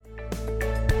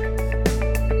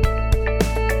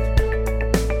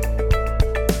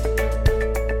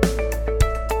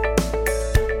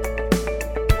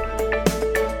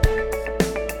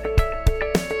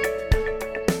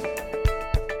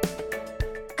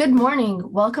Good morning.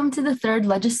 Welcome to the third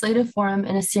Legislative Forum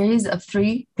in a series of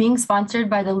three being sponsored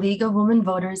by the League of Women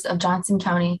Voters of Johnson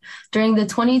County during the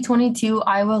 2022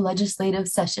 Iowa legislative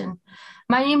session.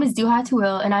 My name is Duha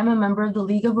Tuil, and I'm a member of the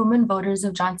League of Women Voters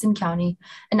of Johnson County,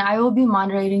 and I will be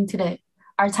moderating today.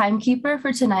 Our timekeeper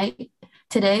for today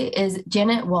is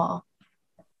Janet Wall,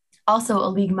 also a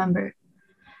League member.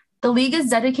 The League is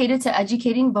dedicated to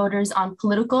educating voters on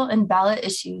political and ballot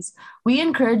issues. We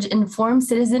encourage informed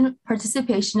citizen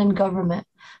participation in government.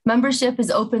 Membership is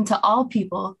open to all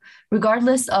people,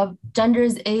 regardless of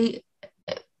genders, age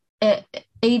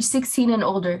 16 and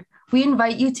older. We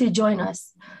invite you to join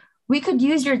us. We could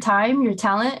use your time, your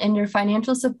talent, and your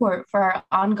financial support for our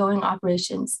ongoing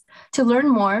operations. To learn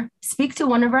more, speak to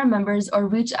one of our members or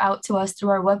reach out to us through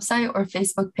our website or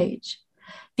Facebook page.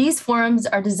 These forums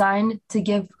are designed to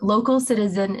give local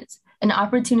citizens an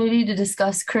opportunity to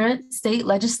discuss current state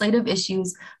legislative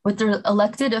issues with their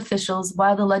elected officials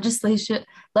while the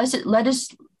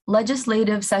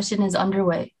legislative session is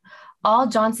underway. All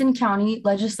Johnson County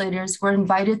legislators were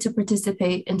invited to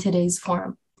participate in today's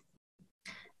forum.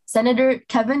 Senator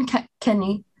Kevin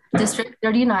Kenney, District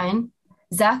 39,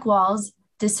 Zach Walls,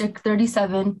 District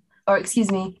 37,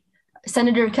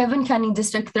 Senator Kevin Kenney,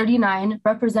 District 39,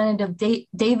 Representative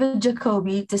David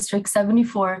Jacoby, District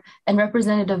 74, and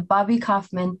Representative Bobby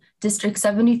Kaufman, District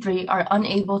 73, are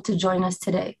unable to join us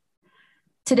today.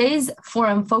 Today's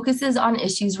forum focuses on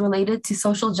issues related to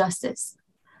social justice.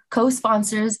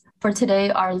 Co-sponsors for today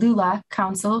are LULAC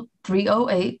Council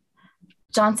 308,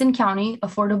 Johnson County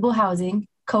Affordable Housing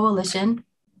Coalition,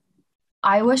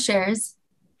 Iowa Shares,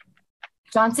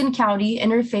 Johnson County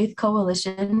Interfaith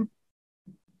Coalition,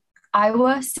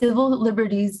 Iowa Civil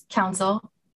Liberties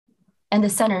Council, and the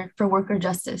Center for Worker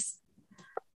Justice.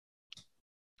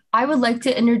 I would like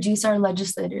to introduce our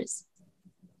legislators: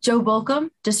 Joe Bolcom,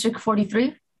 District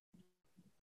 43,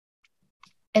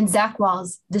 and Zach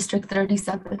Walls, District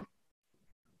 37.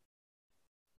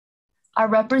 Our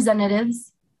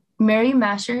representatives: Mary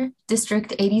Masher,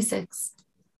 District 86,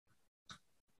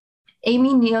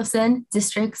 Amy Nielsen,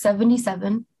 District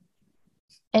 77,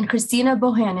 and Christina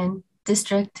Bohannon,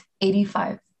 District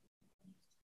 85.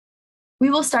 We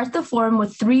will start the forum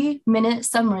with 3-minute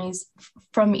summaries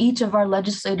from each of our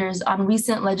legislators on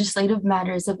recent legislative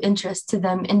matters of interest to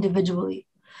them individually,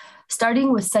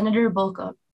 starting with Senator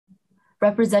Bolcom,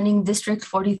 representing District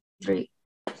 43.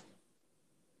 Go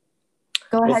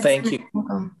ahead. Well, thank Senator you.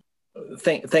 Bolcom.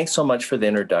 Thanks so much for the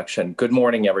introduction. Good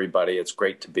morning, everybody. It's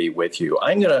great to be with you.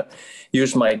 I'm going to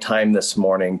use my time this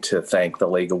morning to thank the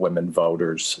League of Women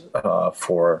Voters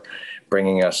for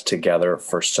bringing us together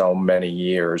for so many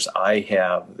years.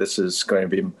 This is going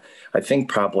to be, I think,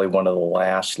 probably one of the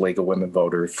last League of Women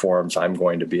Voter forums I'm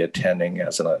going to be attending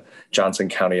as a Johnson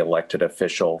County elected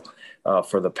official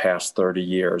for the past 30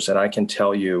 years. And I can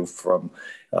tell you from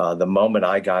the moment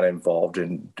I got involved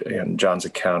in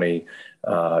Johnson County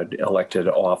elected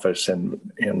office and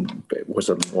was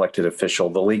an elected official,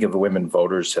 the League of Women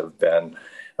Voters have been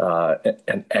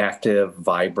an active,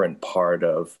 vibrant part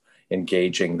of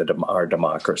engaging our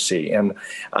democracy. And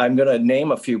I'm going to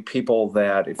name a few people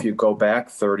that if you go back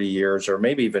 30 years or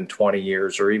maybe even 20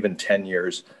 years or even 10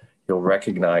 years, you'll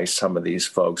recognize some of these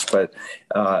folks. But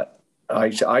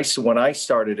when I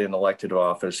started in elected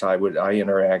office, I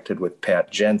interacted with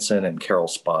Pat Jensen and Carol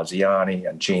Spaziani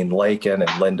and Jean Lakin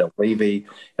and Linda Levy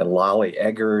and Lolly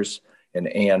Eggers and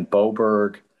Ann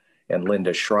Boberg and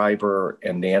Linda Schreiber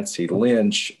and Nancy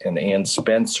Lynch and Ann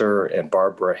Spencer and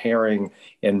Barbara Herring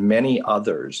and many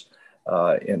others.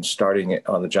 And starting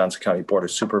on the Johnson County Board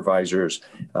of Supervisors,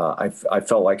 I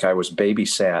felt like I was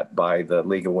babysat by the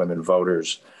League of Women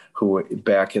Voters, who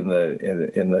back in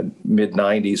the mid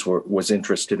 90s was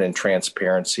interested in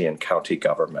transparency in county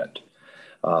government.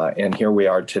 And here we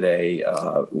are today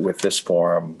with this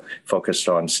forum focused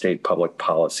on state public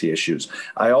policy issues.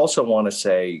 I also want to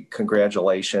say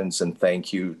congratulations and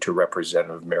thank you to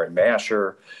Representative Mary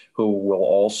Masher, who will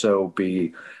also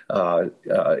be,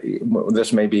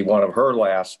 this may be one of her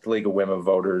last League of Women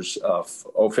Voters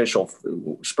official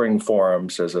spring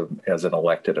forums as an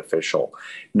elected official.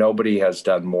 Nobody has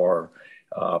done more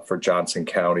for Johnson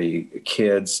County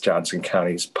kids, Johnson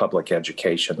County's public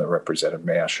education than Representative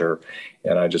Masher.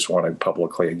 And I just want to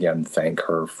publicly again thank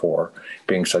her for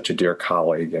being such a dear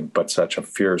colleague but such a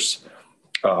fierce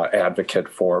advocate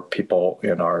for people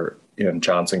in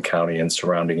Johnson County and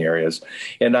surrounding areas.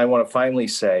 And I want to finally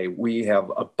say we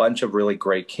have a bunch of really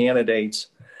great candidates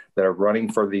that are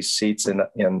running for these seats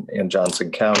in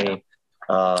Johnson County.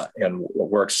 And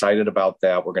we're excited about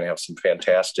that. We're going to have some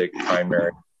fantastic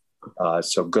primary.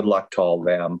 So good luck to all of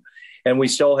them. And we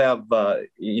still have,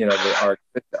 our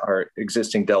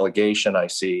existing delegation. I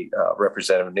see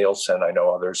Representative Nielsen. I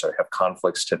know others have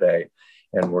conflicts today.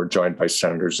 And we're joined by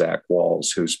Senator Zach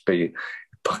Wahls, who's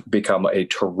become a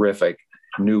terrific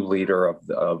new leader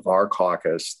of our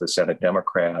caucus, the Senate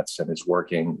Democrats, and is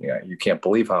working. You can't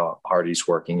believe how hard he's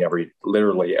working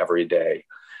literally every day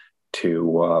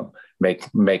to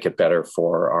make it better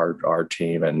for our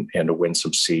team and to win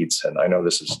some seats. And I know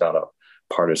this is not a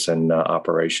partisan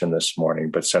operation this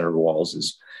morning, but Senator Wahls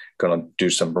is going to do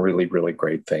some really, really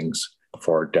great things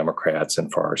for Democrats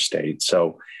and for our state.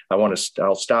 So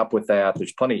I'll stop with that.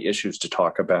 There's plenty of issues to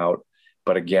talk about.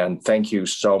 But again, thank you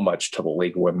so much to the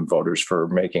League of Women Voters for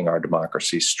making our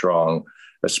democracy strong,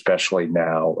 especially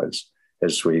now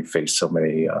as we face so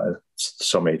many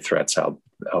threats out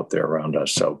there around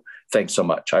us. So thanks so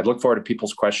much. I look forward to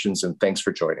people's questions, and thanks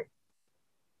for joining.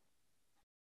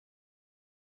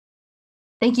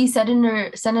 Thank you,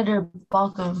 Senator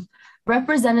Balcom.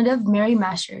 Representative Mary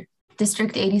Masher,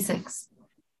 District 86.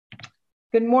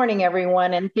 Good morning,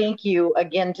 everyone, and thank you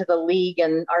again to the League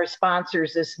and our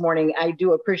sponsors this morning. I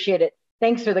do appreciate it.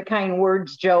 Thanks for the kind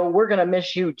words, Joe. We're going to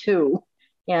miss you too.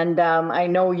 And I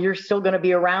know you're still going to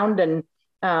be around, and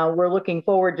we're looking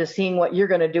forward to seeing what you're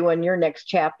going to do in your next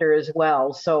chapter as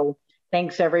well. So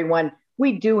thanks, everyone.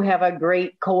 We do have a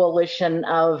great coalition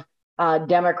of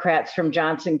Democrats from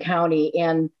Johnson County,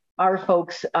 and our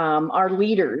folks are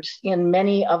leaders in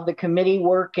many of the committee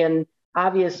work, and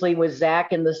obviously with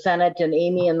Zach in the Senate and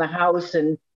Amy in the House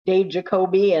and Dave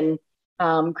Jacoby and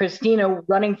Christina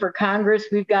running for Congress.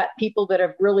 We've got people that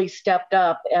have really stepped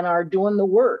up and are doing the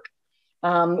work.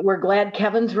 We're glad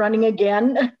Kevin's running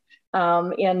again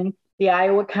in the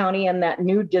Iowa County and that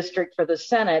new district for the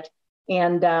Senate.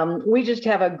 And we just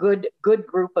have a good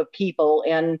group of people.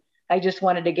 And I just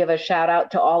wanted to give a shout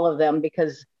out to all of them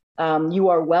because you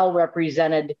are well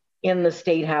represented in the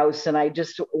State House, and I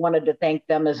just wanted to thank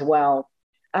them as well.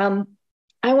 I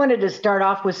wanted to start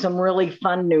off with some really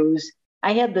fun news.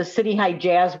 I had the City High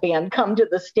Jazz Band come to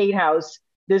the State House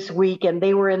this week, and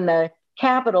they were in the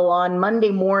Capitol on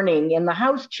Monday morning in the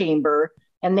House chamber,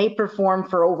 and they performed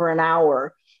for over an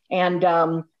hour. And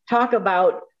talk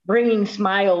about bringing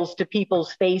smiles to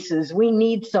people's faces. We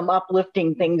need some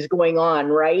uplifting things going on,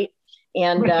 right?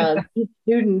 And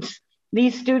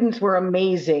these students were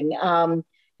amazing.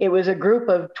 It was a group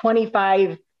of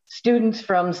 25 students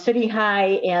from City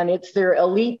High, and it's their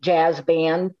elite jazz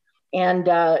band. And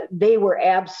they were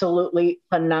absolutely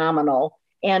phenomenal.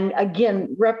 And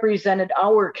again, represented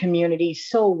our community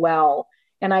so well.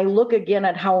 And I look again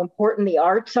at how important the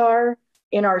arts are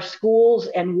in our schools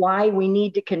and why we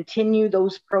need to continue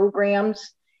those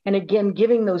programs. And again,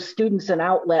 giving those students an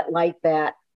outlet like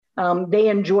that. They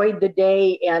enjoyed the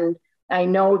day. And I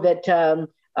know that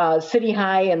City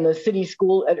High and the city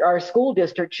school, our school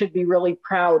district, should be really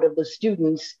proud of the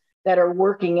students that are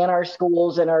working in our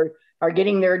schools and are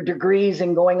getting their degrees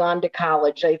and going on to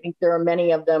college. I think there are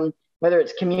many of them, whether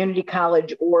it's community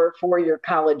college or four-year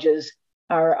colleges,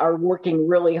 are working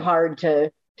really hard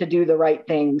to do the right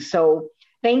thing. So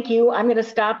thank you. I'm going to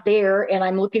stop there, and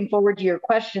I'm looking forward to your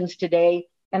questions today.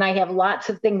 And I have lots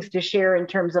of things to share in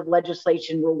terms of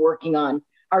legislation we're working on.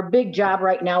 Our big job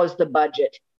right now is the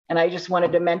budget. And I just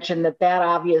wanted to mention that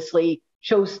obviously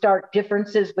shows stark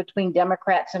differences between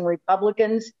Democrats and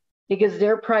Republicans because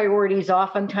their priorities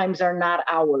oftentimes are not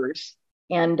ours.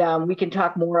 And we can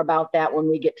talk more about that when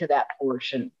we get to that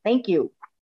portion. Thank you.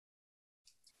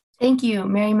 Thank you,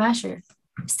 Mary Masher.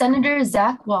 Senator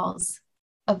Zach Wahls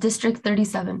of District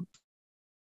 37.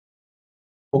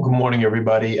 Well, good morning,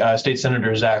 everybody. State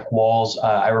Senator Zach Wahls.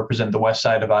 I represent the west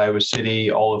side of Iowa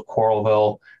City, all of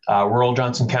Coralville, rural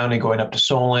Johnson County going up to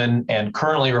Solon, and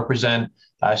currently represent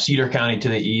Cedar County to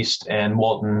the east and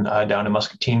Walton down in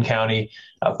Muscatine County.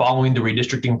 Following the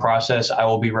redistricting process, I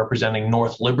will be representing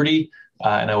North Liberty,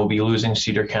 and I will be losing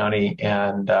Cedar County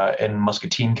and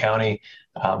Muscatine County.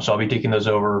 So I'll be taking those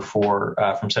over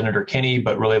from Senator Kinney,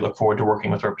 but really look forward to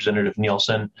working with Representative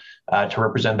Nielsen to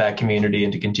represent that community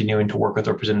and to continuing to work with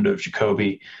Representative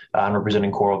Jacoby on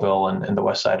representing Coralville and the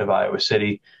west side of Iowa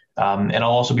City. And I'll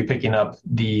also be picking up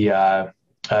the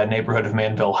neighborhood of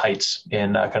Manville Heights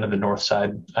in kind of the north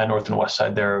and west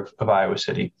side there of Iowa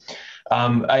City.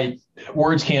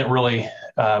 Words can't really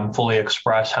fully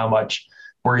express how much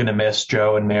we're going to miss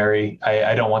Joe and Mary.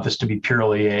 I don't want this to be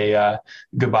purely a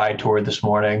goodbye tour this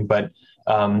morning, but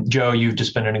Joe, you've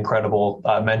just been an incredible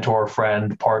mentor,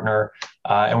 friend, partner,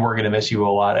 and we're going to miss you a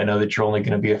lot. I know that you're only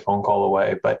going to be a phone call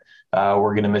away, but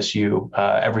we're going to miss you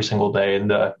every single day in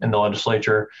the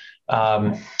legislature.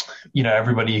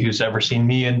 Everybody who's ever seen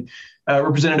me and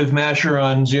Representative Masher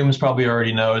on Zoom probably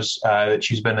already knows that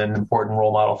she's been an important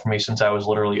role model for me since I was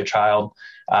literally a child.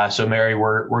 So Mary,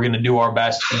 we're going to do our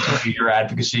best to continue your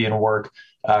advocacy and work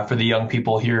for the young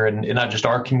people here and not just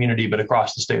our community, but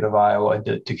across the state of Iowa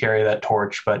to carry that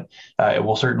torch. But it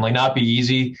will certainly not be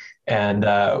easy. And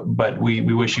but we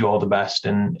wish you all the best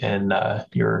in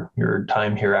your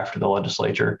time here after the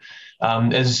legislature.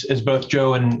 As both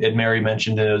Joe and Mary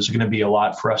mentioned, there's going to be a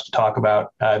lot for us to talk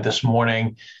about this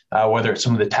morning, whether it's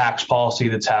some of the tax policy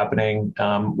that's happening,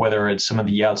 whether it's some of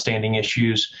the outstanding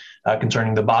issues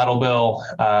concerning the bottle bill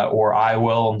or I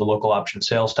will and the local option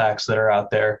sales tax that are out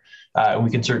there. And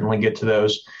we can certainly get to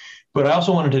those. But I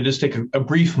also wanted to just take a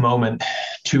brief moment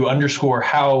to underscore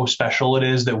how special it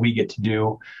is that we get to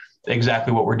do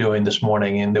exactly what we're doing this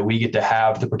morning, and that we get to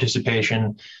have the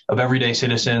participation of everyday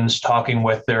citizens talking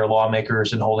with their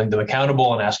lawmakers and holding them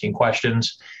accountable and asking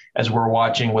questions as we're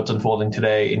watching what's unfolding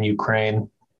today in Ukraine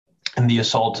and the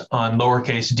assault on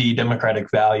lowercase d democratic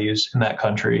values in that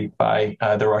country by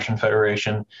the Russian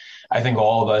Federation. I think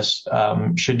all of us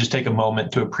should just take a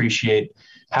moment to appreciate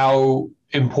how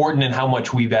important and how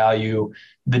much we value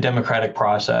the democratic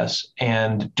process,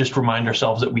 and just remind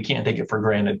ourselves that we can't take it for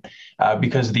granted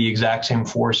because the exact same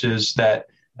forces that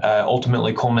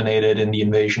ultimately culminated in the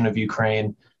invasion of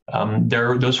Ukraine,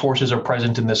 those forces are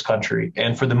present in this country.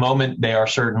 And for the moment, they are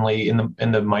certainly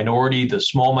in the minority, the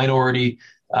small minority,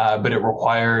 but it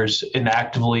requires an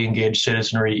actively engaged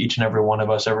citizenry, each and every one of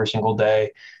us every single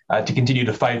day, to continue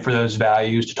to fight for those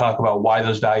values, to talk about why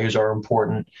those values are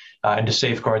important, and to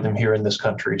safeguard them here in this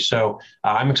country. So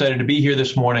I'm excited to be here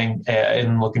this morning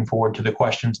and looking forward to the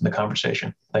questions and the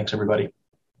conversation. Thanks, everybody.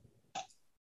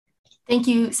 Thank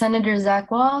you, Senator Zach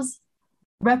Wahls.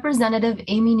 Representative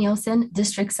Amy Nielsen,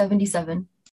 District 77.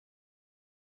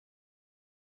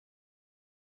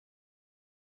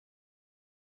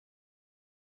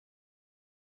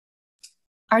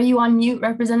 Are you on mute,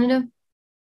 Representative?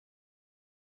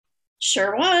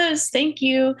 Sure was. Thank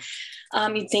you.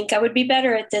 You'd think I would be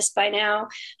better at this by now.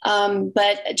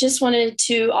 But I just wanted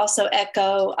to also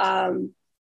echo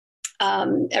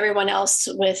everyone else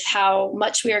with how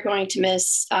much we are going to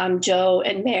miss Joe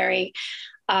and Mary.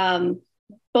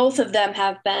 Both of them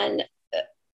have been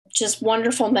just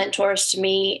wonderful mentors to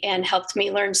me and helped me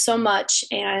learn so much.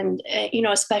 And,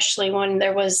 especially when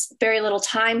there was very little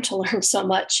time to learn so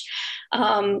much.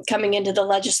 Coming into the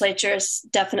legislature is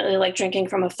definitely like drinking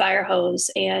from a fire hose.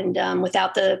 And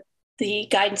without the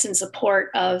guidance and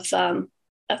support of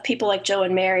people like Joe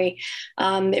and Mary,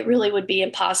 it really would be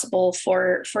impossible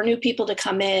for new people to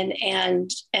come in and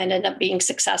end up being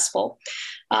successful.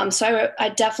 So I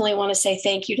definitely want to say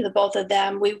thank you to the both of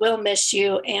them. We will miss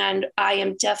you. And I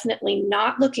am definitely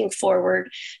not looking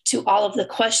forward to all of the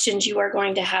questions you are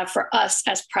going to have for us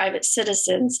as private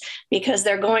citizens, because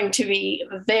they're going to be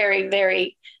very,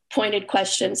 very pointed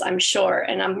questions, I'm sure.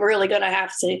 And I'm really going to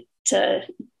have to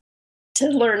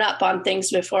learn up on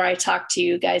things before I talk to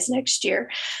you guys next year.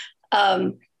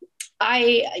 I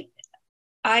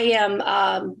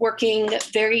am working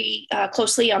very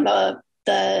closely on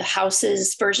the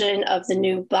House's version of the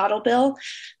new bottle bill.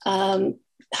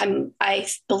 I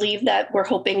believe that we're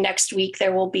hoping next week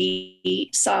there will be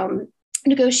some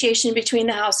negotiation between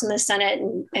the House and the Senate,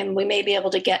 and we may be able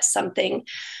to get something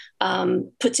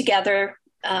put together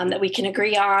that we can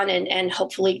agree on and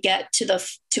hopefully get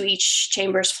to each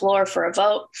chamber's floor for a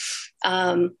vote.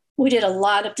 We did a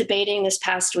lot of debating this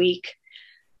past week.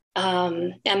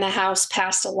 And the House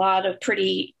passed a lot of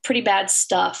pretty bad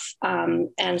stuff.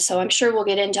 And so I'm sure we'll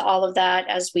get into all of that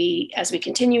as we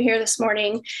continue here this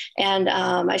morning. And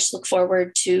I just look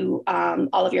forward to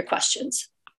all of your questions.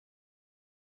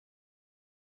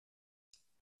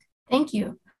 Thank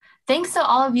you. Thanks to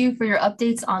all of you for your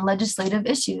updates on legislative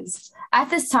issues. At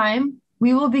this time,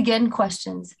 we will begin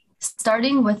questions,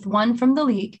 starting with one from the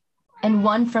League and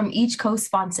one from each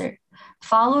co-sponsor,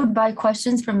 followed by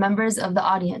questions from members of the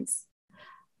audience.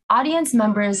 Audience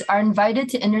members are invited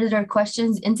to enter their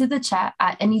questions into the chat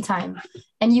at any time,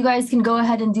 and you guys can go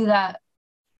ahead and do that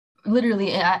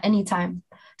literally at any time,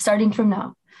 starting from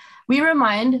now. We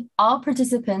remind all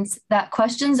participants that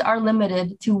questions are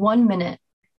limited to 1 minute.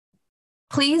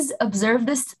 Please observe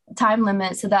this time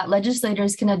limit so that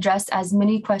legislators can address as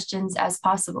many questions as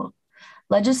possible.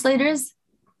 Legislators,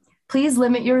 please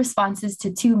limit your responses to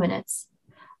 2 minutes.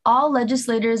 All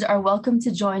legislators are welcome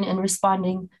to join in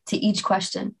responding to each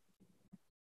question.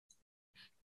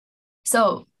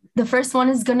 So the first one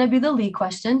is going to be the lead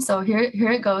question. So here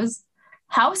it goes.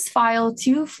 House File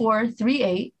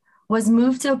 2438 was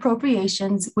moved to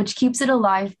appropriations, which keeps it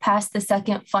alive past the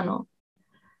second funnel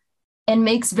and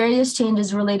makes various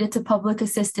changes related to public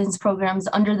assistance programs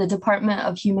under the Department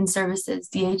of Human Services,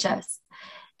 DHS.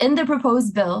 In the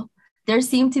proposed bill, there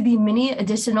seem to be many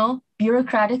additional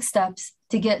bureaucratic steps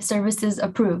to get services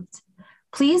approved.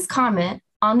 Please comment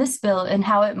on this bill and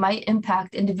how it might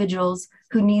impact individuals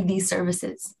who need these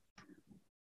services.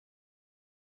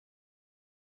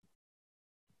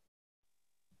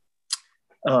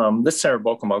 This is Senator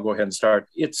Bolcom. I'll go ahead and start.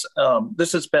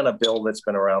 This has been a bill that's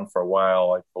been around for a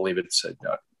while. I believe it's a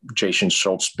Jason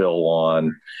Schultz bill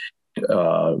on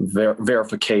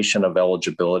verification of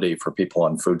eligibility for people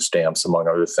on food stamps, among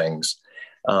other things.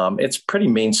 It's pretty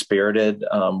mean-spirited.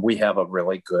 We have a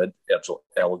really good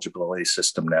eligibility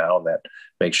system now that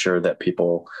makes sure that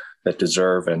people that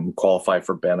deserve and qualify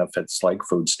for benefits like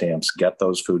food stamps get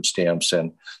those food stamps.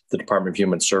 And the Department of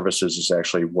Human Services is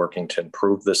actually working to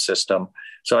improve the system.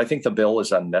 So I think the bill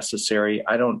is unnecessary.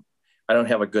 I don't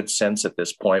have a good sense at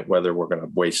this point whether we're going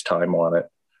to waste time on it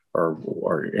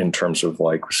or in terms of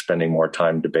like spending more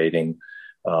time debating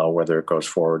whether it goes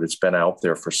forward. It's been out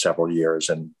there for several years,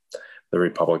 and the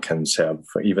Republicans have,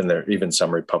 even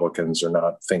some Republicans are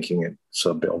not thinking it's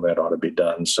a bill that ought to be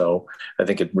done. So I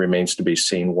think it remains to be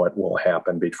seen what will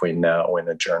happen between now and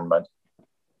adjournment.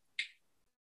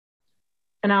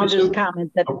 And I'll just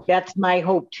comment that that's my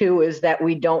hope too, is that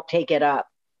we don't take it up.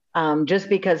 Just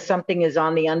because something is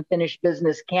on the unfinished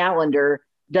business calendar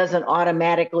doesn't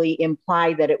automatically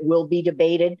imply that it will be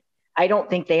debated. I don't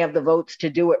think they have the votes to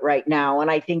do it right now. And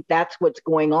I think that's what's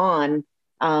going on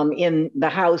in the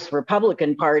House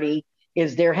Republican Party,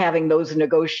 is they're having those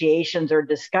negotiations or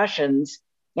discussions.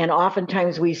 And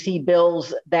oftentimes we see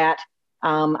bills that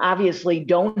obviously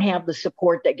don't have the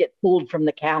support that get pulled from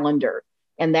the calendar.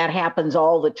 And that happens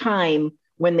all the time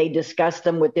when they discuss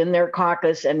them within their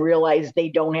caucus and realize they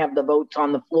don't have the votes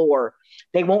on the floor.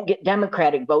 They won't get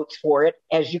Democratic votes for it,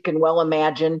 as you can well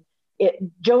imagine.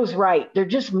 Joe's right. They're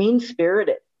just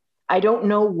mean-spirited. I don't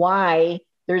know why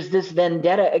there's this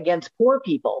vendetta against poor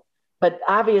people, but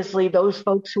obviously those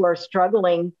folks who are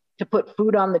struggling to put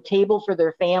food on the table for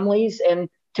their families and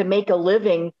to make a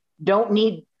living don't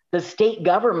need the state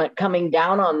government coming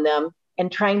down on them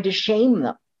and trying to shame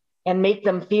them and make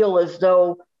them feel as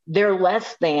though they're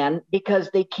less than because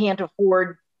they can't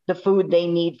afford the food they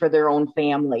need for their own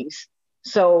families.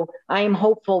 So I am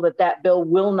hopeful that that bill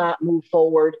will not move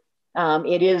forward.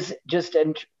 It is just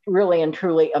really and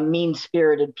truly a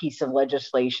mean-spirited piece of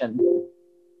legislation.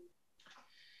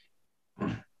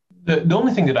 The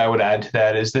only thing that I would add to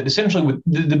that is that essentially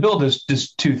the bill does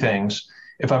just two things,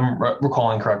 if I'm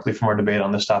recalling correctly from our debate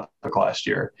on this topic last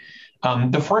year.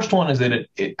 The first one is that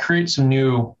it creates some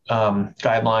new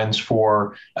guidelines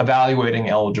for evaluating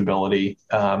eligibility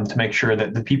to make sure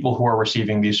that the people who are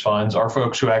receiving these funds are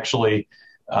folks who actually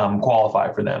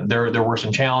qualify for them. There were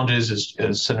some challenges,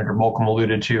 as Senator Bolcom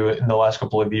alluded to, in the last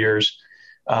couple of years,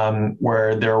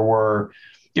 where there were,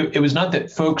 it was not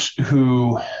that folks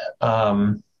who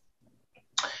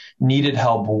needed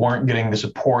help weren't getting the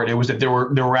support. It was that there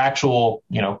were actual,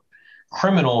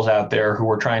 criminals out there who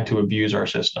were trying to abuse our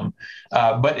system.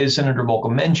 But as Senator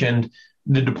Bolcom mentioned,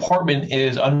 the department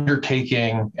is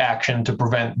undertaking action to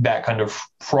prevent that kind of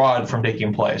fraud from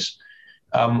taking place.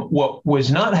 What was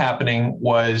not happening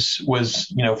was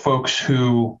folks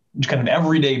who, kind of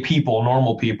everyday people,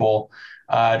 normal people,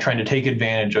 trying to take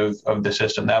advantage of the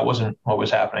system. That wasn't what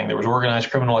was happening. There was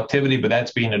organized criminal activity, but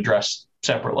that's being addressed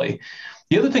separately.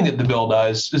 The other thing that the bill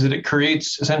does is that it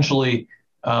creates essentially,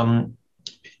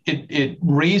 it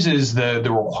raises the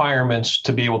requirements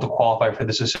to be able to qualify for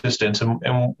this assistance.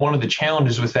 And one of the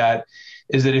challenges with that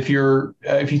is that if you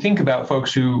think about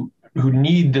folks who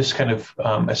need this kind of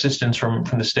assistance from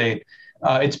the state,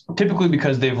 it's typically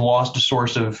because they've lost a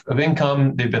source of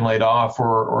income, they've been laid off,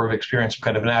 or have experienced some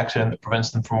kind of an accident that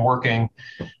prevents them from working,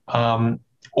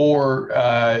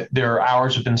 or their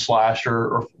hours have been slashed,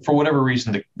 or for whatever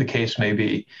reason the case may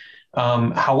be.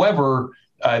 However,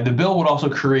 the bill would also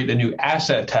create a new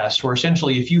asset test where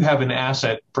essentially if you have an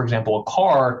asset, for example, a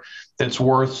car that's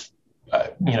worth,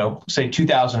 say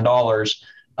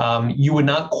 $2,000, you would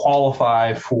not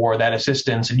qualify for that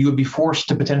assistance, and you would be forced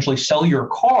to potentially sell your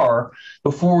car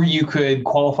before you could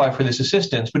qualify for this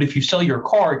assistance. But if you sell your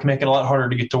car, it can make it a lot harder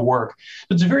to get to work.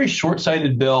 So it's a very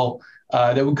short-sighted bill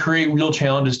that would create real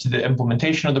challenges to the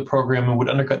implementation of the program and would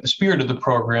undercut the spirit of the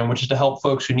program, which is to help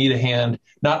folks who need a hand,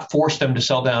 not force them to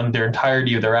sell down their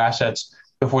entirety of their assets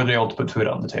before they're able to put food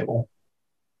on the table.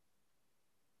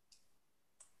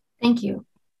 Thank you.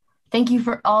 Thank you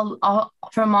from all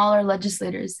our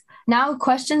legislators. Now,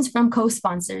 questions from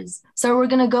co-sponsors. So we're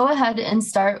going to go ahead and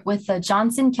start with the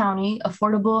Johnson County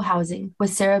Affordable Housing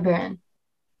with Sarah Barron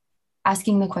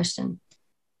asking the question.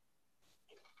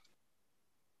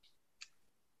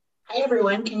 Hi,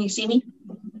 everyone. Can you see me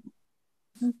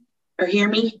or hear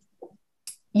me?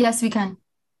 Yes, we can.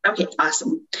 Okay,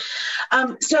 awesome.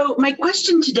 So my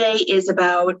question today is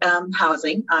about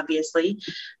housing, obviously,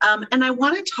 and I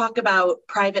want to talk about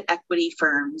private equity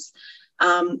firms.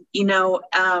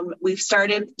 We've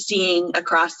started seeing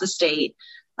across the state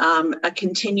a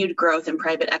continued growth in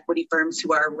private equity firms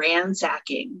who are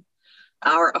ransacking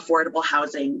our affordable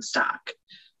housing stock.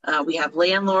 We have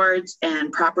landlords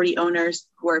and property owners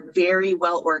who are very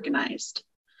well organized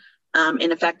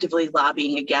in effectively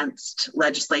lobbying against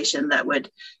legislation that would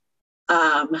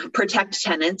protect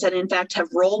tenants, and in fact have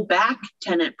rolled back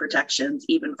tenant protections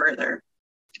even further.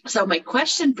 So my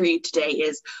question for you today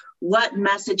is, what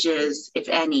messages, if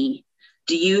any,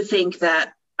 do you think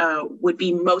that would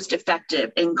be most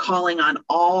effective in calling on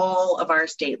all of our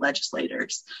state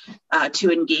legislators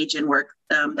to engage in work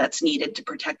that's needed to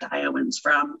protect the Iowans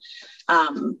from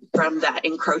that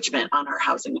encroachment on our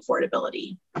housing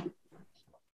affordability?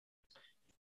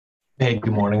 Hey,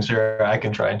 good morning, Sarah. I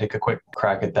can try and take a quick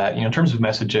crack at that. In terms of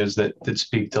messages that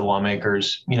speak to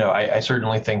lawmakers, I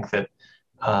certainly think that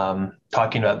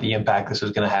talking about the impact this is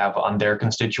going to have on their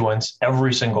constituents,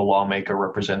 every single lawmaker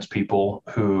represents people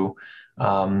who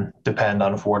depend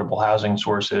on affordable housing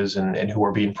sources and who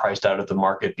are being priced out of the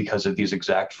market because of these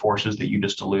exact forces that you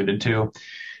just alluded to.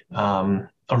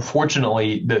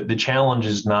 Unfortunately, the challenge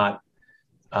is not,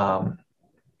 at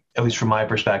least from my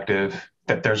perspective,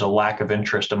 that there's a lack of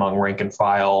interest among rank and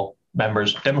file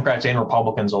members, Democrats and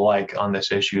Republicans alike, on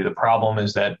this issue. The problem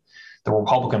is that the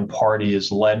Republican Party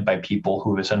is led by people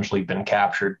who have essentially been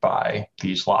captured by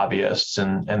these lobbyists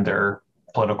and their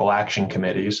political action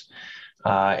committees.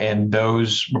 And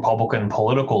those Republican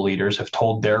political leaders have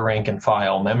told their rank and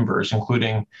file members,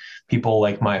 including people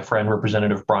like my friend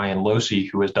Representative Brian Losey,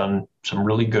 who has done some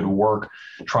really good work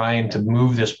trying to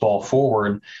move this ball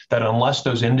forward, that unless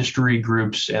those industry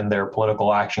groups and their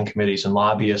political action committees and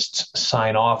lobbyists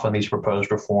sign off on these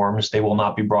proposed reforms, they will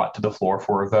not be brought to the floor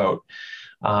for a vote.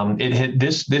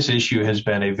 This issue has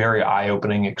been a very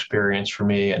eye-opening experience for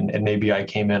me, and maybe I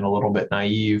came in a little bit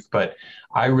naive, but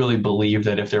I really believe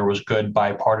that if there was good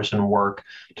bipartisan work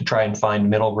to try and find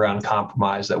middle ground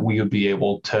compromise, that we would be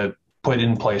able to put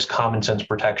in place common sense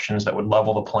protections that would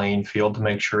level the playing field to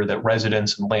make sure that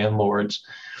residents and landlords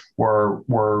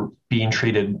were being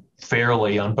treated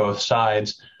fairly on both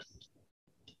sides.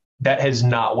 That is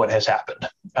not what has happened.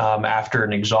 After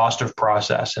an exhaustive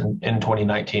process in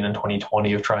 2019 and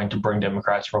 2020 of trying to bring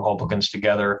Democrats and Republicans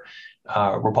together,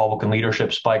 Republican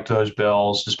leadership spiked those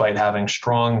bills despite having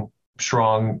strong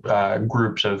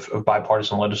groups of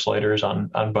bipartisan legislators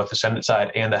on both the Senate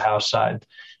side and the House side,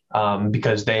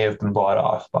 because they have been bought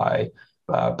off by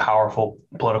powerful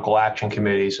political action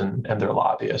committees and their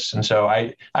lobbyists. And so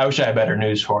I wish I had better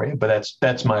news for you, but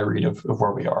that's my read of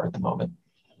where we are at the moment.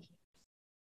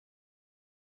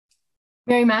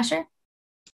 Mary Masher?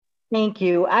 Thank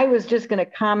you. I was just going to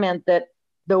comment that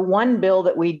the one bill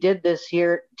that we did this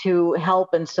year to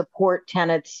help and support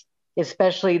tenants,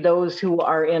 especially those who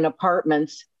are in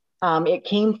apartments, it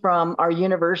came from our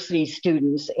university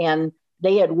students, and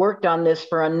they had worked on this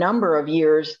for a number of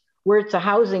years, where it's a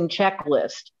housing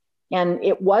checklist. And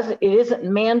it isn't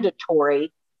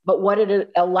mandatory, but what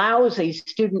it allows a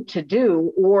student to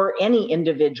do, or any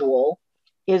individual,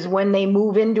 is when they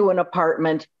move into an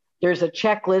apartment, there's a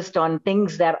checklist on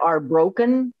things that are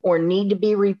broken or need to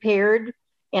be repaired.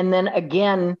 And then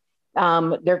again,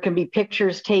 there can be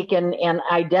pictures taken and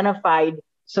identified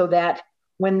so that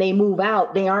when they move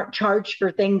out, they aren't charged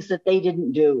for things that they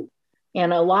didn't do.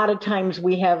 And a lot of times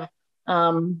we have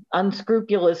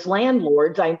unscrupulous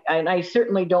landlords. I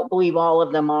certainly don't believe all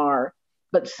of them are,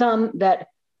 but some that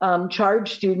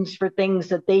charge students for things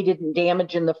that they didn't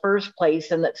damage in the first place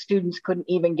and that students couldn't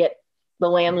even get the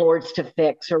landlords to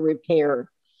fix or repair.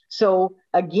 So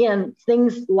again,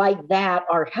 things like that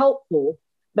are helpful.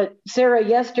 But Sarah,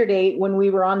 yesterday when we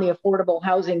were on the Affordable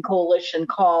Housing Coalition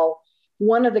call,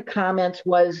 one of the comments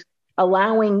was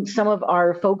allowing some of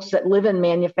our folks that live in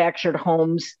manufactured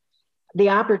homes the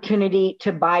opportunity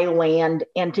to buy land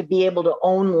and to be able to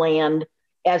own land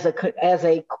as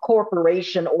a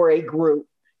corporation or a group.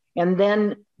 And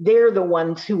then they're the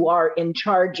ones who are in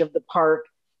charge of the park.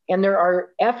 And there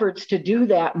are efforts to do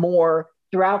that more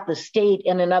throughout the state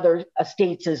and in other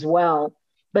states as well.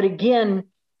 But again,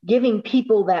 giving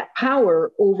people that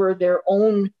power over their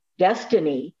own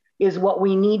destiny is what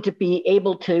we need to be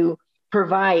able to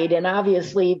provide. And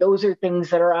obviously, those are things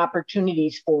that are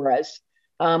opportunities for us.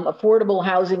 Affordable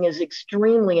housing is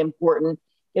extremely important,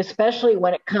 especially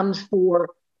when it comes for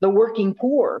the working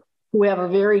poor who have a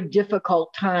very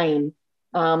difficult time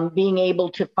being able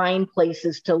to find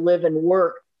places to live and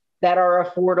work that are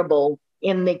affordable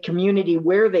in the community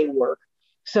where they work.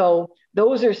 So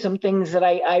those are some things that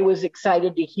I was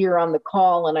excited to hear on the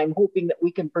call, and I'm hoping that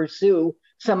we can pursue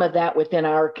some of that within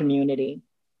our community.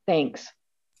 Thanks.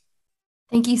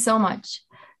 Thank you so much.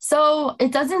 So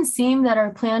it doesn't seem that our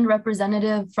planned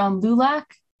representative from LULAC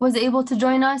was able to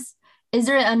join us. Is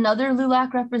there another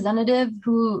LULAC representative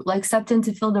who stepped in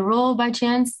to fill the role by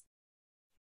chance?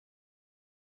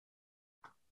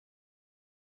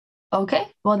 Okay,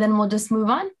 well then we'll just move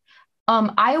on.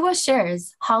 Iowa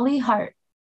Shares, Holly Hart.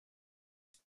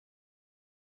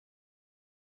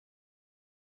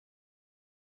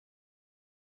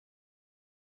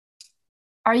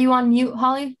 Are you on mute,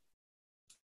 Holly?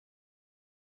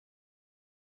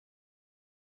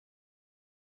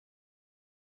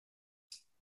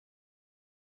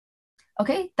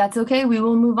 Okay, that's okay. We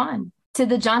will move on to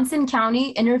the Johnson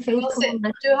County Interfaith Coalition.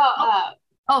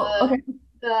 Okay.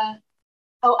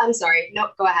 I'm sorry. No,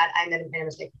 go ahead. I made a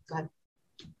mistake. Go ahead.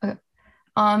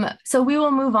 Okay. So we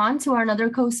will move on to our another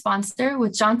co-sponsor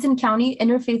with Johnson County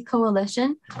Interfaith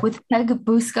Coalition with Peg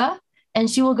Buska, and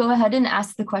she will go ahead and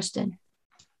ask the question.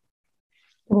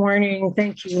 Good morning.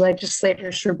 Thank you,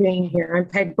 legislators, for being here. I'm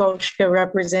Peg Buska,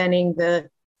 representing the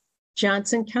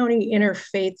Johnson County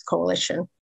Interfaith Coalition.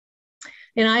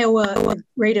 In Iowa, the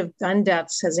rate of gun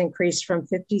deaths has increased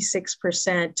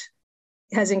 56%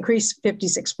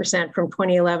 from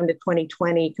 2011 to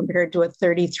 2020, compared to a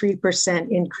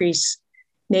 33% increase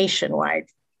nationwide.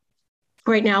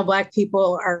 Right now, Black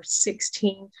people are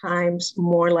 16 times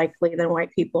more likely than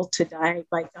white people to die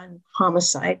by gun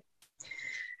homicide.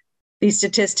 These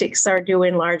statistics are due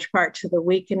in large part to the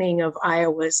weakening of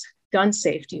Iowa's gun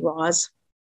safety laws.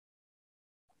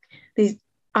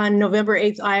 On November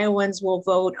 8th, Iowans will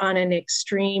vote on an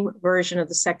extreme version of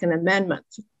the Second Amendment.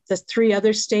 The 3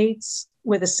 other states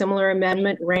with a similar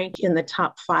amendment rank in the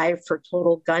top 5 for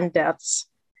total gun deaths.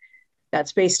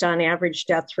 That's based on average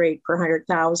death rate per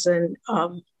 100,000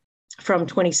 from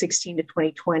 2016 to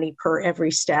 2020 per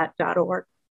everystat.org.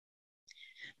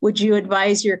 Would you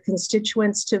advise your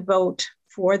constituents to vote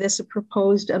for this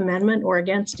proposed amendment or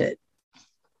against it?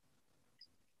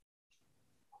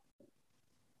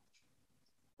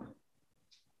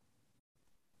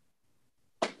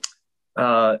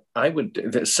 I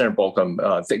would, Senator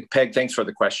Bolcom, Peg, thanks for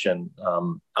the question.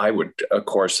 I would, of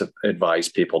course, advise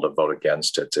people to vote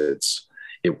against it.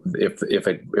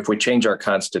 If we change our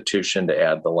Constitution to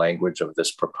add the language of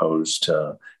this proposed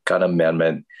gun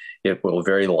amendment, it will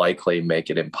very likely make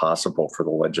it impossible for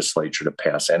the legislature to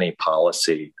pass any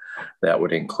policy that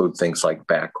would include things like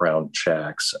background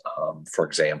checks, for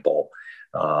example,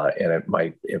 and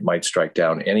it might strike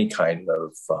down any kind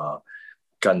of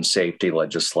gun safety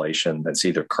legislation that's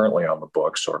either currently on the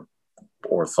books or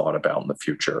thought about in the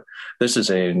future. This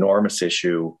is an enormous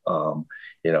issue.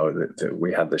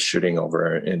 We had the shooting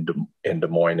over in Des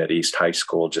Moines at East High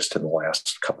School just in the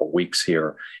last couple of weeks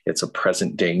here. It's a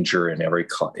present danger in every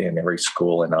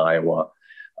school in Iowa.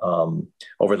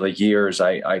 Over the years,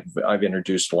 I've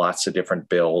introduced lots of different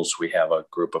bills. We have a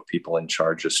group of people in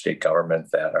charge of state government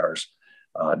that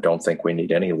don't think we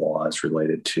need any laws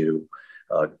related to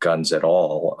guns at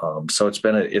all. So it's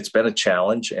been a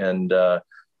challenge, and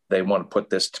they want to put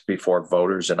this before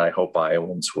voters, and I hope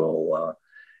Iowans will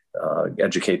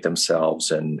educate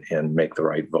themselves and make the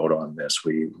right vote on this.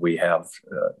 We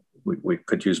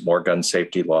could use more gun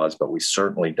safety laws, but we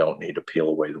certainly don't need to peel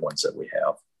away the ones that we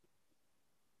have.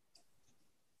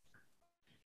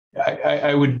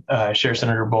 I would share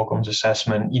Senator Bolcom's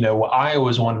assessment. Iowa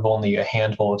is one of only a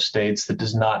handful of states that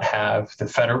does not have the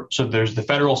federal. So there's the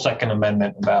federal Second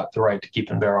Amendment about the right to keep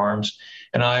and bear arms.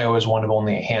 And Iowa is one of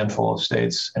only a handful of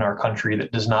states in our country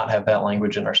that does not have that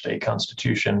language in our state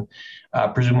constitution,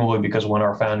 presumably because when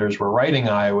our founders were writing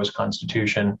Iowa's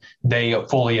constitution, they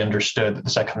fully understood that the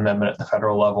Second Amendment at the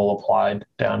federal level applied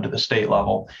down to the state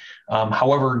level.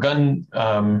 However, gun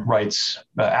rights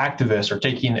activists are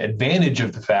taking advantage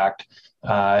of the fact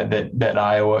that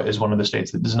Iowa is one of the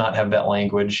states that does not have that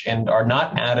language and are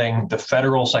not adding the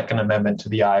federal Second Amendment to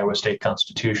the Iowa state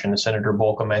constitution. As Senator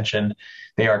Bolcom mentioned,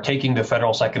 they are taking the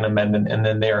federal Second Amendment and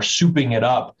then they are souping it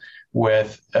up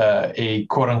with a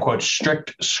quote unquote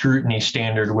strict scrutiny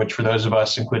standard, which for those of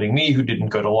us, including me, who didn't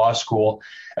go to law school,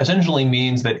 essentially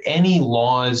means that any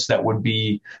laws that would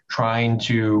be trying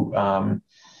to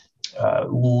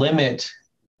limit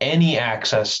any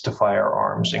access to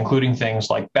firearms, including things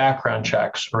like background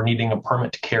checks or needing a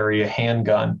permit to carry a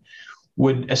handgun,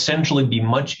 would essentially be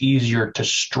much easier to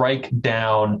strike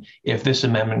down if this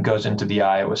amendment goes into the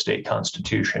Iowa State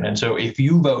Constitution. And so if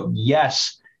you vote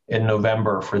yes in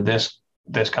November for this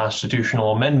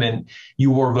constitutional amendment,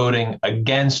 you are voting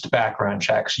against background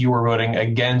checks. You are voting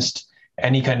against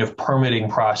any kind of permitting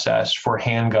process for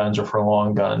handguns or for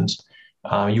long guns.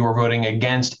 You are voting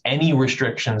against any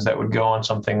restrictions that would go on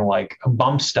something like a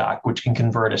bump stock, which can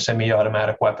convert a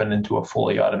semi-automatic weapon into a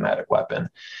fully automatic weapon.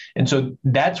 And so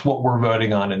that's what we're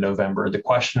voting on in November. The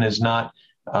question is not,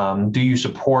 do you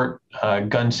support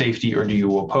gun safety or do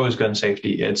you oppose gun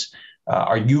safety? It's,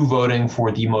 are you voting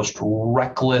for the most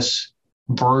reckless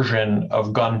version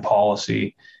of gun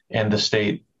policy in the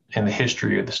state, in the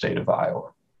history of the state of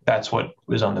Iowa? That's what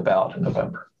was on the ballot in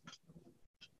November.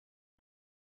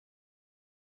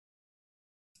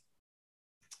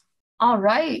 All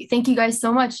right. Thank you guys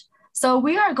so much. So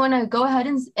we are going to go ahead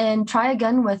and try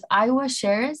again with Iowa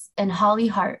Shares and Holly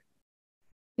Hart.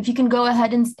 If you can go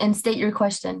ahead and state your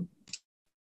question.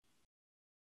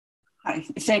 Hi,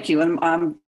 thank you. And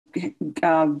I'm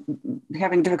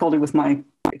having difficulty with my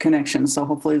connection, so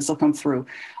hopefully this will come through.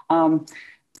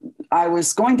 I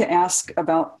was going to ask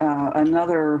about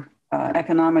another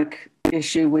economic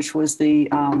issue, which was the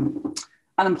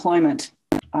unemployment,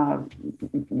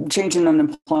 change in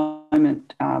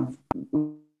unemployment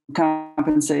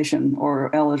compensation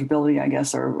or eligibility, I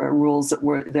guess, or rules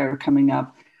that they're coming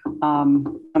up.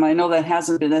 And I know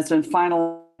that's been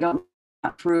final, not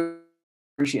approved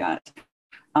yet.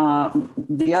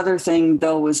 The other thing,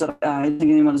 though, was that I don't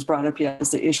think anyone has brought up yet,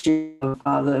 is the issue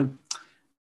of the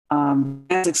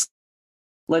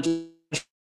legislation.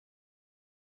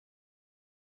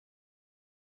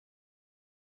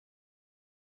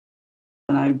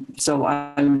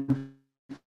 And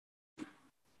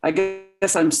I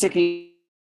guess I'm sticking.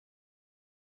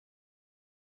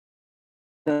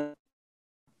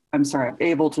 I'm sorry,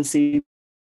 able to see.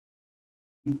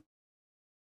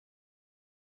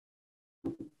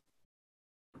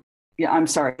 Yeah, I'm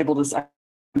sorry, able to.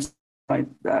 My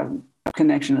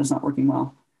connection is not working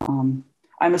well. I'm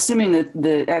assuming that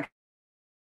the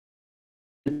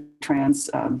trans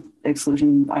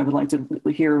exclusion. I would like to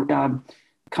hear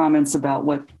comments about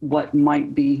what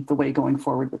might be the way going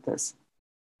forward with this.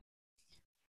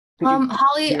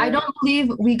 Holly, I don't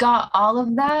believe we got all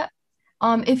of that.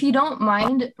 If you don't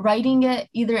mind writing it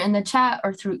either in the chat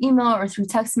or through email or through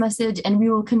text message, and we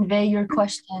will convey your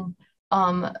question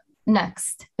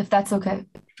next, if that's okay.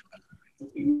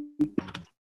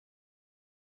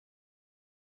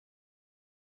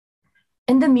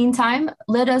 In the meantime,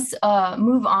 let us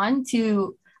move on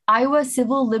to Iowa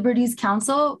Civil Liberties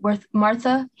Council with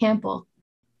Martha Hampel.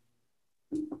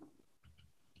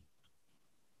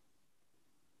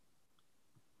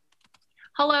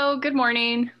 Hello, good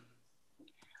morning.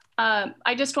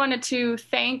 I just wanted to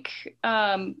thank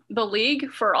the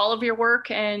League for all of your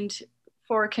work and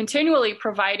for continually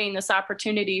providing this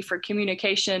opportunity for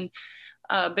communication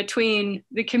between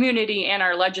the community and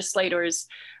our legislators.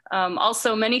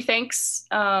 Also, many thanks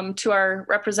to our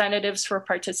representatives for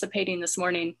participating this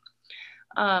morning.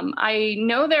 I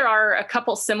know there are a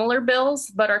couple similar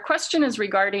bills, but our question is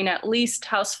regarding at least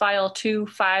House File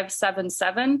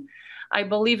 2577. I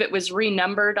believe it was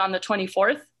renumbered on the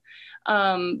 24th.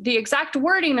 The exact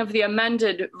wording of the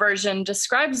amended version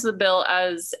describes the bill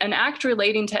as an act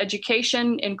relating to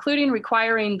education, including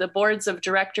requiring the boards of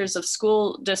directors of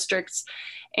school districts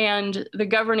and the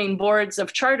governing boards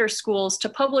of charter schools to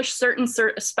publish certain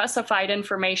specified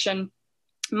information,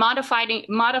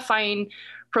 modifying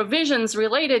provisions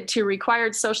related to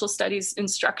required social studies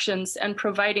instructions and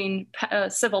providing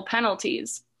civil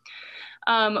penalties.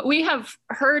 We have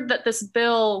heard that this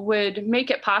bill would make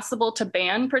it possible to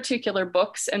ban particular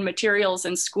books and materials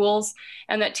in schools,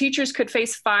 and that teachers could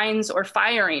face fines or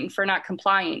firing for not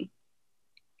complying.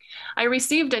 I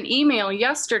received an email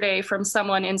yesterday from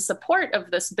someone in support of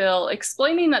this bill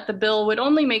explaining that the bill would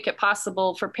only make it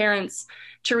possible for parents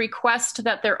to request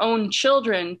that their own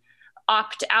children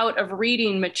opt out of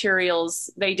reading materials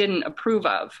they didn't approve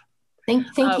of. Thank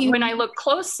you. When I look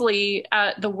closely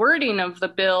at the wording of the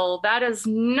bill, that is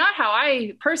not how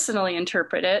I personally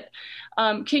interpret it.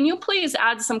 Can you please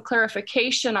add some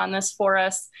clarification on this for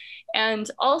us? And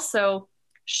also,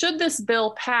 should this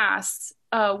bill pass,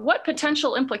 what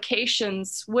potential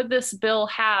implications would this bill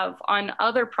have on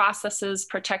other processes,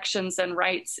 protections, and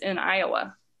rights in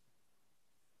Iowa?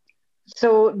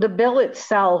 So the bill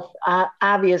itself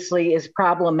obviously is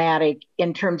problematic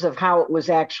in terms of how it was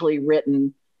actually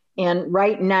written. And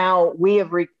right now we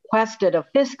have requested a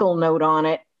fiscal note on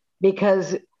it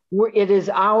because it is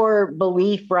our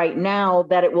belief right now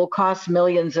that it will cost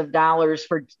millions of dollars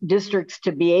for districts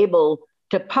to be able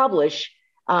to publish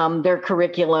their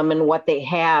curriculum and what they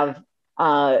have,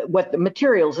 what the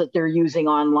materials that they're using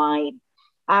online.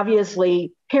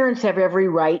 Obviously, parents have every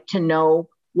right to know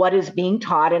what is being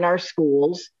taught in our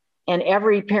schools, and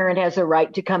every parent has a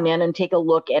right to come in and take a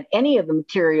look at any of the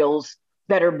materials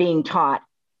that are being taught.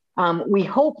 We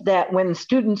hope that when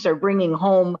students are bringing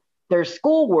home their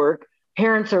schoolwork,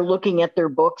 parents are looking at their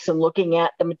books and looking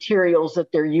at the materials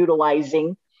that they're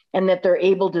utilizing, and that they're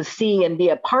able to see and be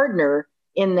a partner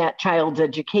in that child's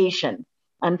education.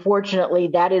 Unfortunately,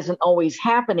 that isn't always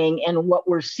happening, and what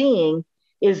we're seeing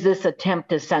is this attempt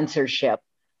to censorship.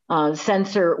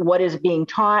 Censor what is being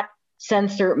taught,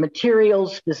 censor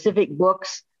materials, specific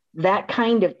books, that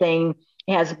kind of thing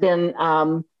has been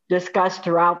discussed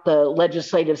throughout the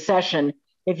legislative session.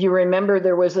 If you remember,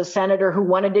 there was a senator who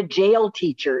wanted to jail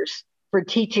teachers for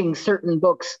teaching certain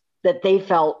books that they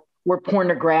felt were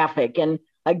pornographic. And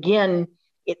again,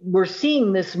 we're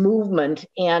seeing this movement,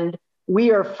 and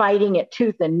we are fighting it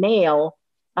tooth and nail.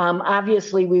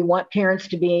 Obviously, we want parents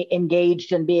to be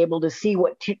engaged and be able to see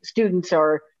what students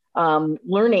are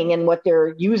learning and what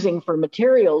they're using for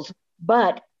materials,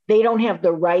 but they don't have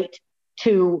the right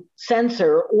to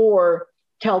censor or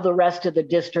tell the rest of the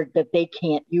district that they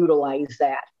can't utilize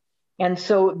that. And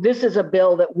so this is a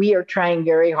bill that we are trying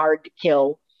very hard to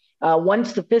kill.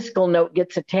 Once the fiscal note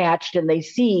gets attached and they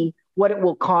see what it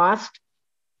will cost,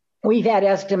 we've had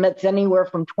estimates anywhere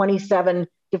from $27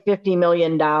 to $50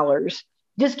 million.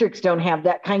 Districts don't have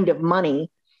that kind of money.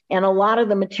 And a lot of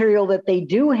the material that they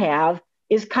do have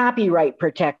is copyright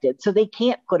protected, so they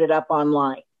can't put it up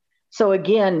online. So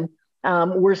again,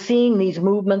 we're seeing these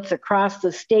movements across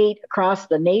the state, across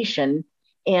the nation,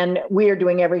 and we are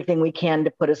doing everything we can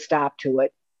to put a stop to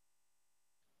it.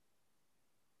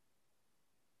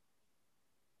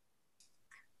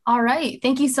 All right,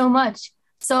 thank you so much.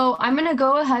 So I'm going to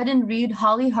go ahead and read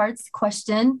Holly Hart's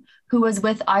question, who was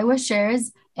with Iowa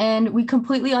Shares. And we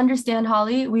completely understand,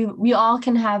 Holly. We all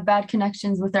can have bad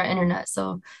connections with our internet,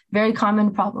 so very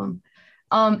common problem.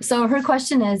 So her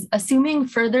question is, assuming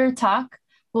further talk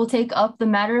will take up the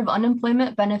matter of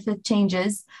unemployment benefit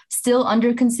changes still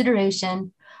under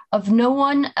consideration, if no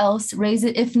one else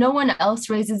raises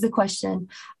the question,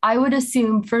 I would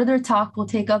assume further talk will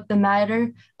take up the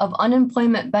matter of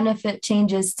unemployment benefit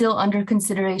changes still under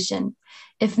consideration.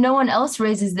 If no one else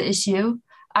raises the issue,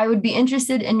 I would be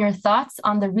interested in your thoughts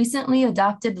on the recently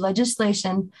adopted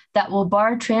legislation that will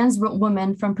bar trans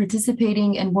women from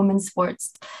participating in women's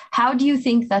sports. How do you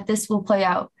think that this will play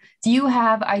out? Do you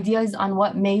have ideas on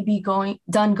what may be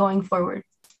done going forward?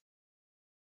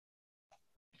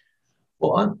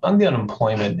 Well, on the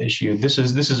unemployment issue, this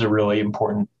is a really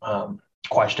important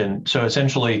question. So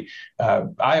essentially,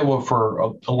 Iowa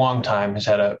for a long time has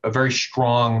had a very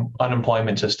strong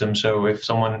unemployment system. So if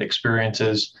someone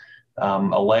experiences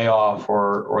a layoff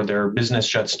or their business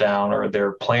shuts down or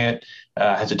their plant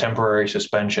has a temporary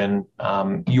suspension,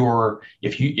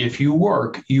 if you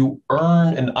work, you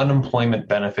earn an unemployment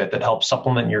benefit that helps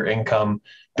supplement your income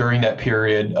during that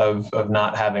period of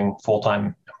not having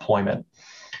full-time employment.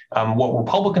 What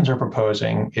Republicans are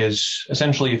proposing is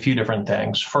essentially a few different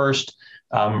things. First,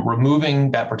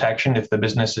 removing that protection if the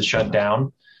business is shut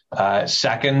down.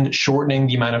 Second, shortening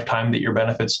the amount of time that your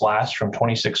benefits last from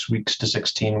 26 weeks to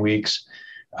 16 weeks.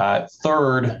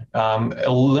 Third,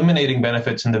 eliminating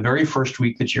benefits in the very first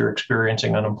week that you're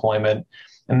experiencing unemployment.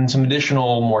 And then some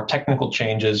additional, more technical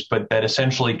changes, but that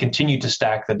essentially continue to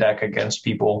stack the deck against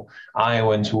people,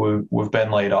 Iowans who have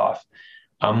been laid off.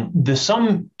 The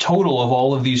sum total of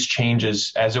all of these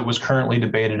changes, as it was currently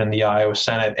debated in the Iowa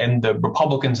Senate, and the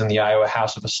Republicans in the Iowa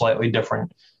House have a slightly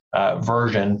different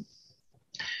version,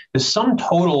 the sum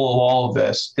total of all of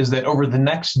this is that over the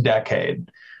next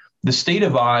decade, the state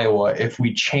of Iowa, if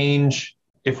we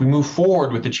move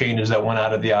forward with the changes that went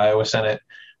out of the Iowa Senate,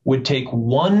 would take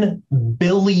 $1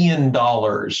 billion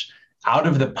out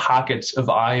of the pockets of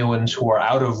Iowans who are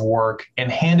out of work and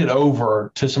hand it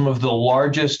over to some of the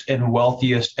largest and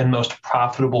wealthiest and most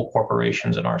profitable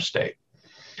corporations in our state.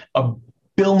 $1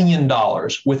 billion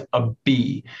with a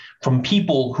B from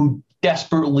people who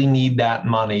desperately need that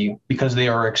money because they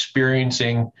are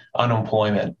experiencing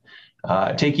unemployment,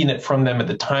 taking it from them at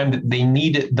the time that they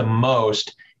need it the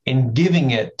most and giving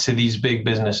it to these big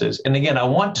businesses. And again, I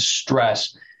want to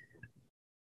stress,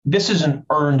 this is an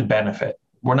earned benefit.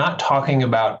 We're not talking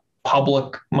about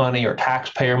public money or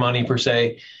taxpayer money per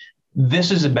se.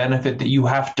 This is a benefit that you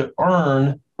have to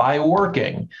earn by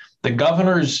working. The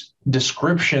governor's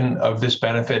description of this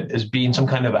benefit as being some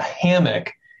kind of a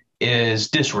hammock is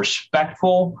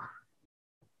disrespectful,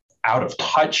 out of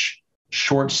touch,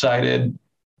 short-sighted,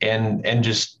 and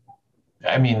just,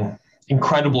 I mean,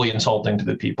 incredibly insulting to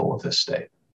the people of this state.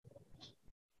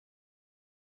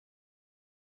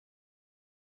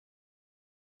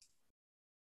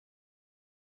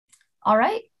 All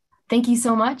right. Thank you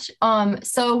so much.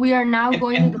 So we are now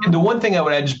going to go. And the one thing I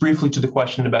would add just briefly to the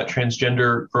question about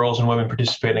transgender girls and women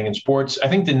participating in sports, I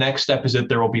think the next step is that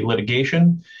there will be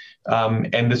litigation.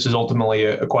 And this is ultimately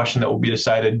a question that will be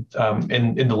decided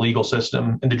in the legal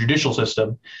system, in the judicial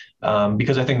system,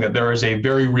 because I think that there is a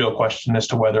very real question as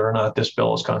to whether or not this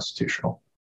bill is constitutional.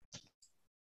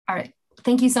 All right.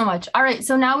 Thank you so much. All right.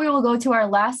 So now we will go to our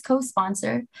last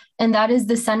co-sponsor, and that is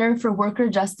the Center for Worker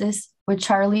Justice with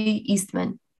Charlie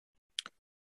Eastman.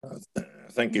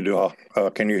 Thank you, Dua.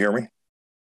 Can you hear me?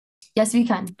 Yes, we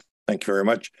can. Thank you very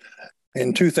much.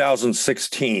 In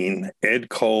 2016, Ed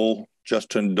Cole,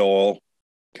 Justin Doyle,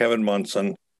 Kevin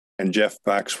Munson, and Jeff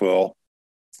Maxwell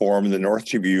formed the North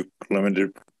Dubuque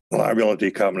Limited Liability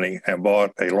Company and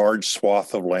bought a large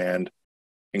swath of land,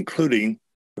 including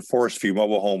the Forest View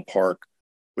Mobile Home Park,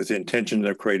 with the intention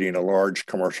of creating a large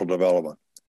commercial development.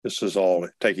 This is all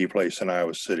taking place in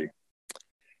Iowa City.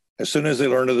 As soon as they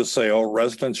learned of the sale,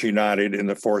 residents united in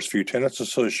the Forest View Tenants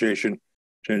Association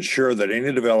to ensure that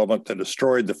any development that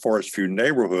destroyed the Forest View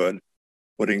neighborhood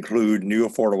would include new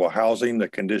affordable housing,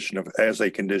 as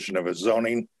a condition of its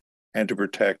zoning, and to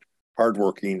protect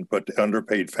hardworking but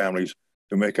underpaid families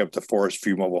who make up the Forest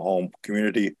View mobile home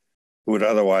community who would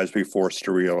otherwise be forced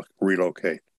to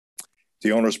relocate.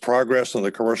 The owner's progress on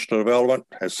the commercial development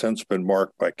has since been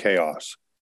marked by chaos,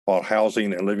 while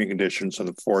housing and living conditions in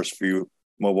the Forest View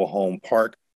mobile home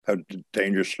park have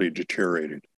dangerously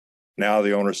deteriorated. Now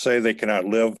the owners say they cannot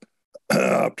live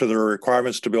up to their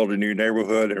requirements to build a new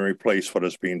neighborhood and replace what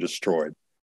is being destroyed.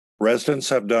 Residents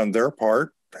have done their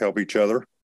part to help each other.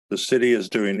 The city is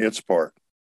doing its part.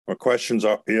 My question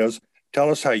is, tell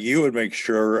us how you would make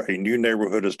sure a new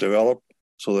neighborhood is developed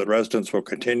so that residents will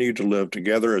continue to live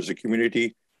together as a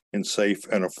community in safe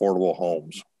and affordable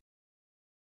homes.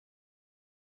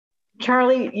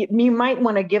 Charlie, you might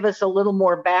want to give us a little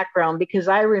more background, because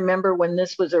I remember when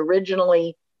this was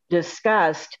originally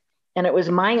discussed, and it was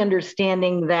my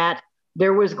understanding that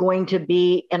there was going to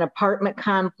be an apartment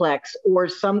complex or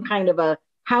some kind of a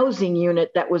housing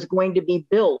unit that was going to be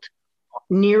built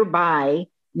nearby,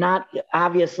 not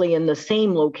obviously in the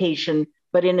same location,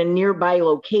 but in a nearby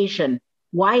location.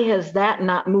 Why has that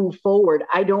not moved forward?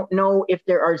 I don't know if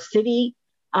there are city,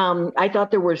 I thought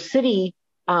there were city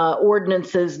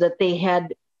ordinances that they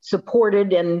had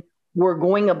supported and were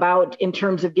going about in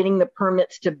terms of getting the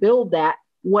permits to build that.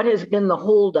 What has been the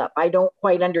holdup? I don't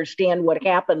quite understand what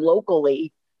happened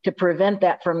locally to prevent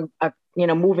that from,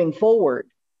 moving forward.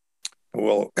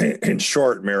 Well, in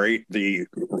short, Mary, the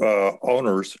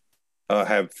owners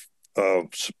have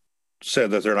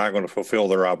said that they're not going to fulfill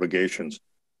their obligations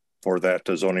for that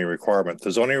zoning requirement.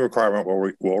 The zoning requirement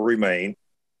will remain.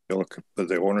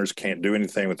 The owners can't do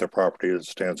anything with their property as it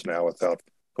stands now without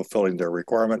fulfilling their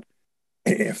requirement.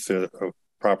 If the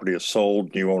property is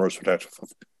sold, new owners would have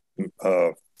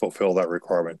to fulfill that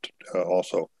requirement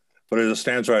also. But as it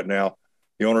stands right now,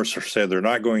 the owners have said they're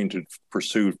not going to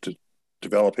pursue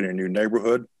developing a new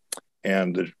neighborhood,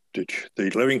 and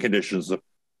the living conditions that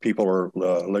people are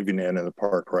living in the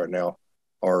park right now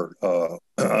are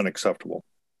unacceptable.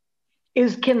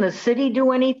 Can the city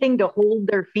do anything to hold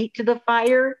their feet to the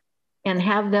fire and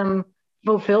have them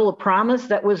fulfill a promise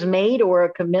that was made or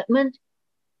a commitment?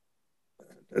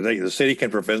 The city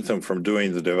can prevent them from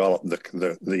doing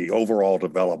the overall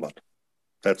development.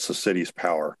 That's the city's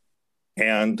power.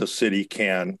 And the city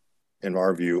can, in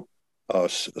our view,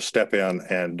 step in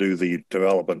and do the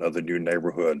development of the new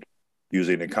neighborhood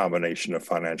using a combination of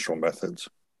financial methods.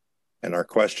 And our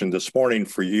question this morning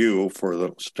for you, for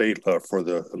the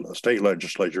state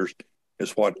legislatures,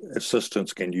 is what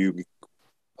assistance can you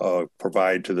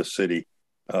provide to the city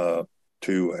and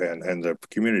the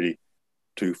community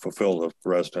to fulfill the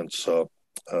residents'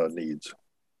 needs?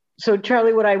 So,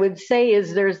 Charlie, what I would say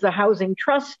is there's the Housing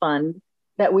Trust Fund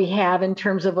that we have in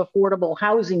terms of affordable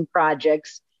housing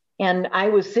projects. And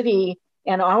Iowa City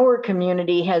and our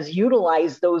community has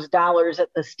utilized those dollars at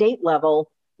the state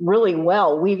level really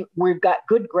well. We've got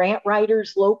good grant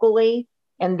writers locally,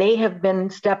 and they have been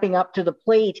stepping up to the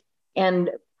plate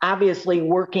and obviously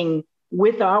working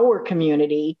with our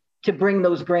community to bring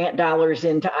those grant dollars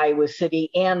into Iowa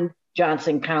City and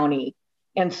Johnson County.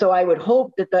 And so I would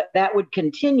hope that would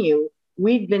continue.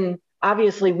 We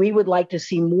would like to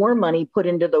see more money put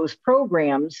into those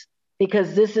programs,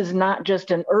 because this is not just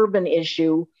an urban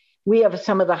issue. We have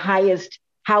some of the highest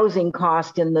housing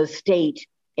costs in the state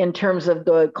in terms of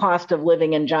the cost of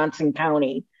living in Johnson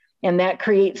County. And that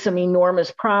creates some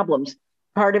enormous problems.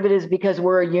 Part of it is because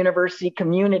we're a university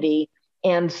community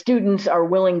and students are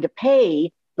willing to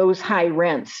pay those high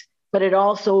rents, but it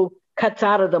also cuts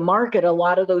out of the market a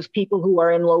lot of those people who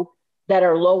are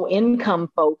low income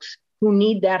folks who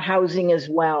need that housing as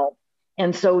well.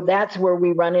 And so that's where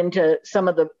we run into some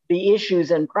of the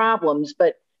issues and problems,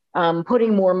 but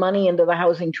putting more money into the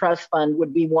Housing Trust Fund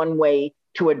would be one way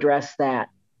to address that.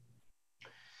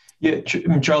 Yeah,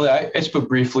 Charlie, I spoke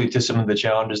briefly to some of the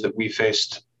challenges that we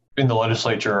faced in the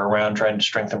legislature around trying to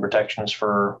strengthen protections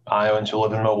for Iowans who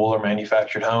live in mobile or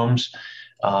manufactured homes.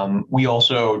 We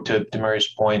also, to Mary's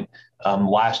point,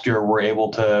 last year were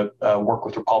able to work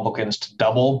with Republicans to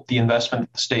double the investment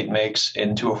that the state makes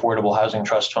into affordable housing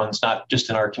trust funds, not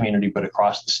just in our community, but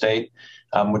across the state,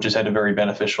 which has had a very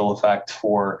beneficial effect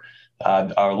for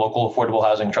our local affordable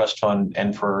housing trust fund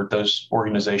and for those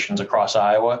organizations across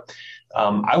Iowa.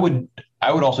 I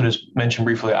would also just mention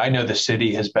briefly, I know the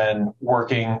city has been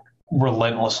working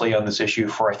relentlessly on this issue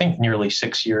for, I think, nearly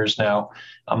 6 years now.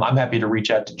 I'm happy to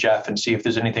reach out to Jeff and see if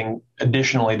there's anything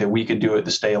additionally that we could do at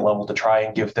the state level to try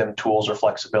and give them tools or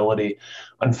flexibility.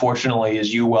 Unfortunately,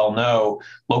 as you well know,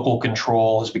 local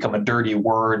control has become a dirty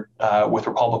word with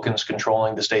Republicans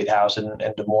controlling the state house in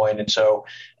Des Moines. And so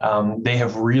they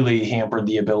have really hampered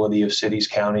the ability of cities,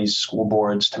 counties, school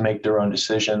boards to make their own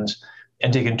decisions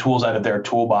and taken tools out of their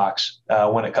toolbox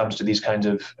when it comes to these kinds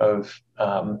of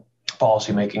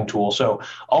policy-making tools. So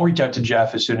I'll reach out to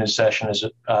Jeff as soon as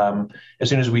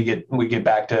we get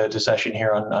back to session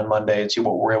here on Monday and see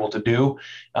what we're able to do.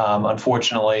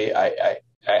 Unfortunately, I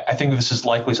think this is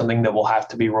likely something that will have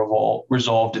to be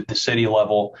resolved at the city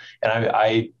level, and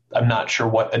I'm not sure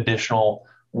what additional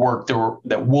work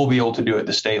that we'll be able to do at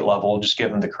the state level, just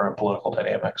given the current political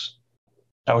dynamics.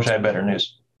 I wish I had better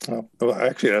news. Well,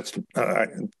 actually, that's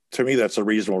to me, that's a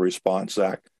reasonable response,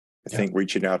 Zach. I think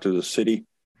reaching out to the city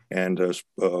and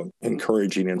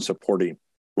encouraging and supporting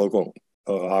local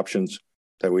options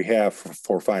that we have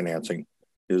for financing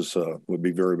would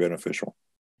be very beneficial.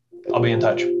 I'll be in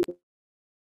touch.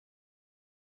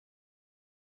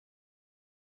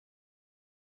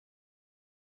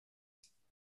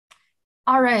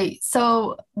 All right,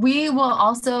 so we will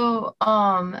also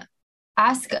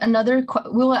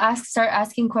start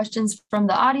asking questions from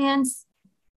the audience.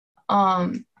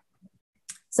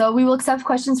 So we will accept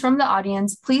questions from the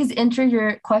audience. Please enter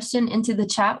your question into the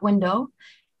chat window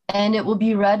and it will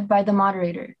be read by the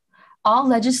moderator. All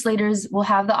legislators will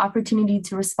have the opportunity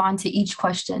to respond to each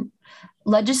question.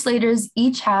 Legislators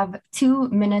each have 2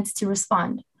 minutes to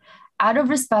respond. Out of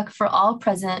respect for all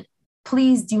present,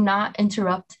 please do not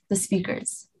interrupt the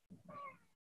speakers.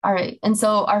 All right, and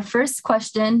so our first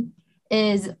question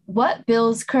is, what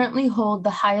bills currently hold the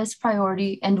highest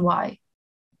priority and why?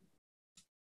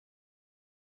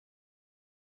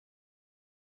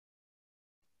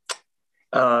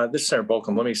 This is Senator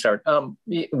Bolcom. Let me start.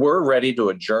 We're ready to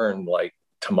adjourn like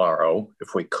tomorrow,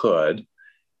 if we could.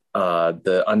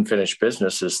 The unfinished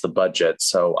business is the budget.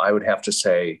 So I would have to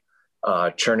say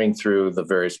churning through the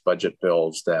various budget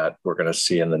bills that we're going to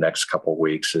see in the next couple of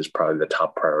weeks is probably the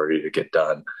top priority to get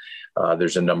done.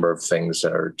 There's a number of things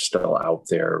that are still out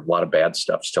there, a lot of bad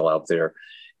stuff still out there.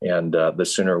 And the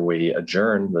sooner we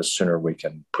adjourn, the sooner we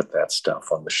can put that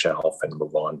stuff on the shelf and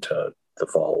move on to the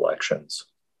fall elections.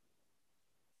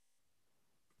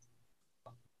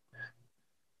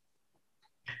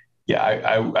 Yeah,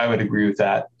 I would agree with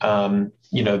that. There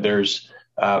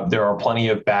are plenty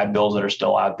of bad bills that are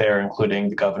still out there, including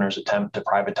the governor's attempt to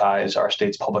privatize our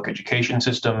state's public education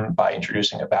system by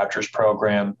introducing a vouchers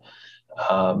program.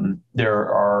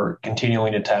 There are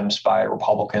continuing attempts by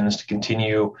Republicans to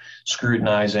continue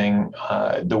scrutinizing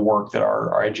the work that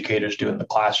our educators do in the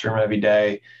classroom every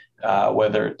day,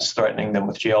 whether it's threatening them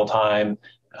with jail time.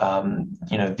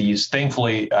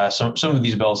 Thankfully, some of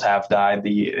these bills have died.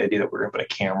 The idea that we're going to put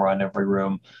a camera in every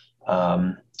room,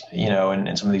 and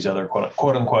some of these other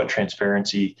quote unquote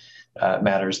transparency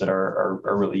matters that are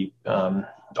really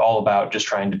all about just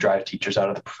trying to drive teachers out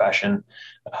of the profession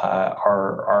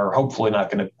are hopefully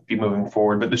not going to be moving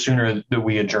forward. But the sooner that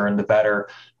we adjourn, the better.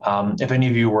 If any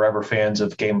of you were ever fans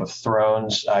of Game of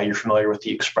Thrones, you're familiar with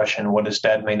the expression, what is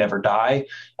dead may never die.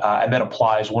 And that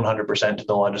applies 100% to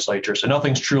the legislature. So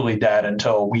nothing's truly dead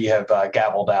until we have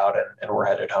gavelled out and we're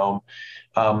headed home.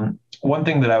 One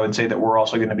thing that I would say that we're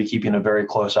also going to be keeping a very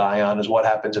close eye on is what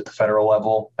happens at the federal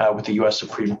level with the U.S.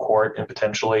 Supreme Court and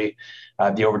potentially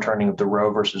the overturning of the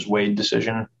Roe versus Wade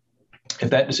decision. if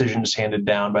that decision is handed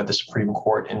down by the Supreme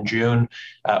Court in June,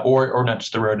 or not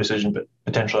just the Roe decision, but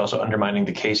potentially also undermining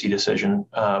the Casey decision,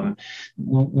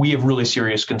 we have really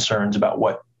serious concerns about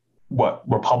what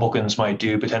Republicans might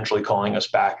do, potentially calling us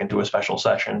back into a special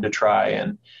session to try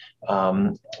and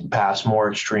pass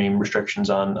more extreme restrictions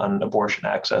on abortion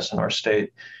access in our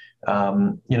state.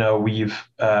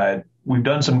 We've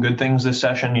done some good things this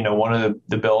session. One of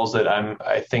the bills that I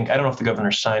don't know if the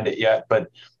governor signed it yet, but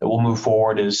that will move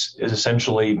forward is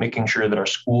essentially making sure that our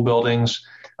school buildings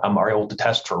are able to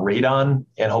test for radon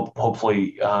and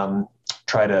hopefully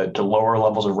try to lower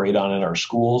levels of radon in our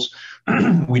schools.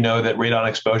 We know that radon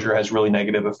exposure has really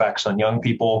negative effects on young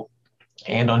people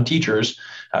and on teachers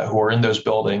who are in those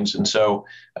buildings. And so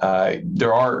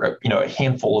there are, a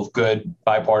handful of good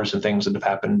bipartisan things that have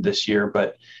happened this year.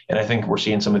 And I think we're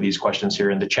seeing some of these questions here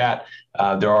in the chat.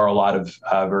 There are a lot of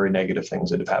very negative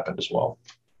things that have happened as well.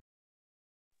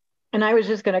 And I was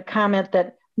just going to comment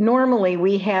that normally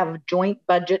we have joint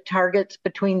budget targets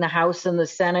between the House and the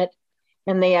Senate,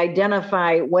 and they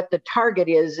identify what the target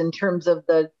is in terms of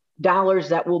the dollars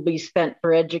that will be spent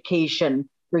for education,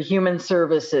 for human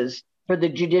services, for the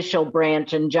judicial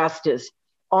branch and justice.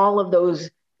 All of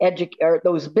those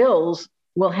bills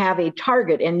will have a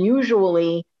target, and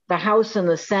usually the House and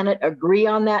the Senate agree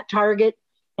on that target,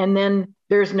 and then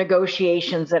there's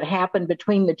negotiations that happen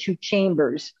between the two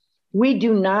chambers. We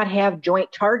do not have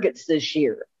joint targets this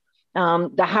year.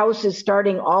 The House is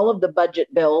starting all of the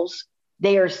budget bills.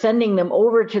 They are sending them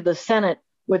over to the Senate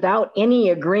without any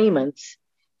agreements.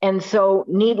 And so,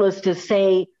 needless to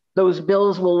say, those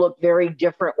bills will look very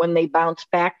different when they bounce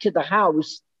back to the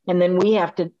House, and then we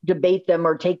have to debate them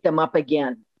or take them up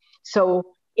again.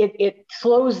 So it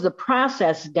slows the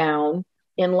process down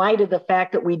in light of the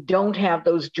fact that we don't have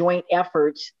those joint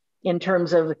efforts in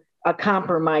terms of a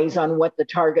compromise on what the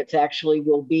targets actually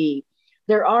will be.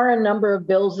 There are a number of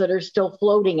bills that are still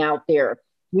floating out there.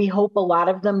 We hope a lot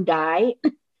of them die.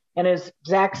 And as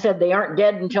Zach said, they aren't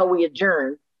dead until we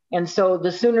adjourn. And so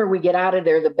the sooner we get out of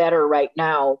there, the better right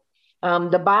now.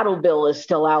 The bottle bill is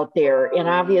still out there. And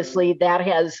obviously that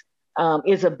is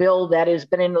a bill that has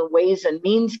been in the Ways and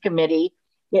Means Committee.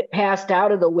 It passed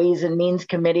out of the Ways and Means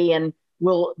Committee and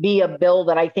will be a bill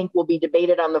that I think will be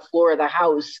debated on the floor of the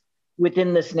House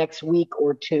within this next week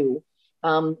or two.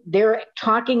 They're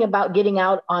talking about getting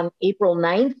out on April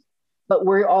 9th, but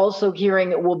we're also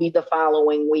hearing it will be the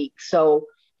following week. So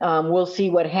we'll see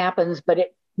what happens, but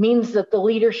it means that the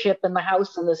leadership in the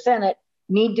House and the Senate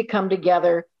need to come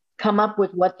together, come up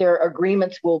with what their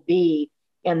agreements will be,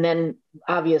 and then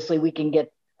obviously we can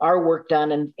get our work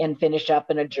done and finish up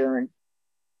and adjourn.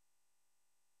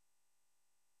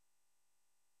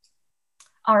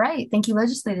 All right, thank you,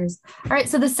 legislators. All right,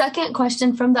 so the second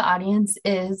question from the audience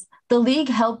is, the League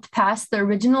helped pass the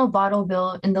original bottle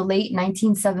bill in the late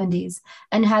 1970s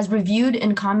and has reviewed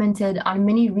and commented on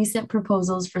many recent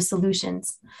proposals for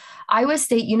solutions. Iowa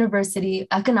State University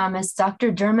economist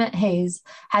Dr. Dermot Hayes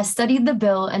has studied the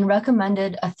bill and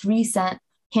recommended a 3-cent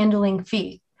handling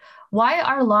fee. Why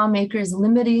are lawmakers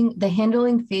limiting the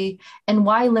handling fee, and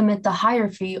why limit the higher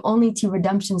fee only to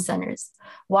redemption centers?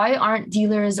 Why aren't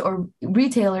dealers or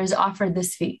retailers offered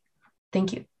this fee?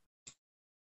 Thank you.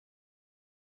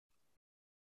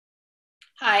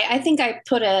 Hi, I think I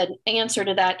put an answer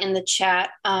to that in the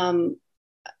chat. The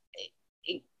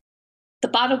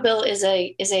bottle bill is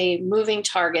a moving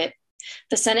target.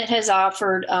 The Senate has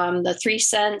offered the 3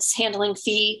 cents handling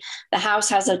fee. The House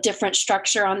has a different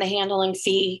structure on the handling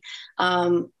fee.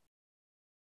 I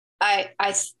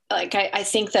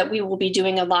think that we will be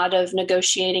doing a lot of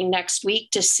negotiating next week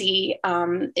to see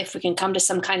if we can come to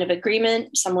some kind of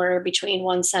agreement somewhere between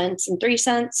 1 cent and 3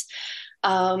 cents.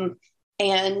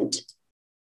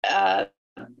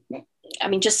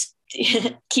 Just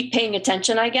keep paying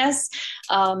attention, I guess.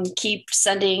 Keep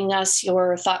sending us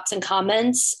your thoughts and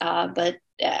comments. But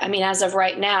as of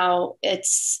right now,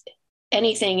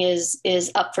 anything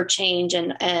is up for change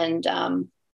and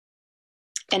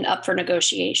up for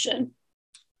negotiation.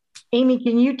 Amy,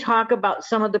 can you talk about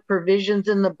some of the provisions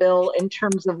in the bill in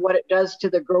terms of what it does to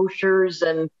the grocers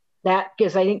and that?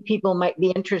 Because I think people might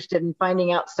be interested in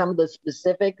finding out some of the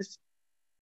specifics.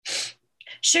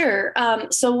 Sure.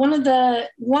 So one of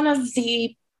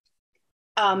the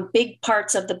big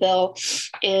parts of the bill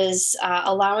is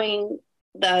allowing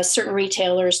the certain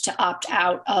retailers to opt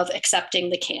out of accepting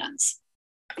the cans.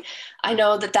 I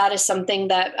know that is something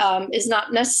that is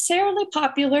not necessarily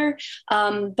popular,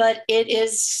 but it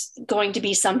is going to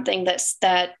be something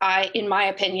that in my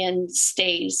opinion,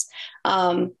 stays.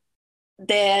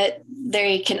 that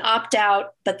they can opt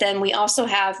out, but then we also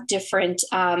have different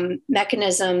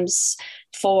mechanisms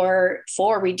for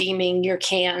redeeming your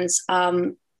cans.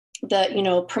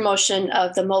 The promotion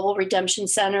of the mobile redemption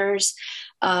centers.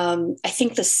 I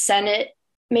think the Senate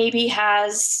maybe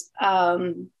has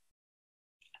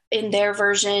in their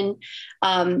version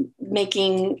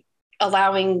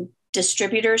allowing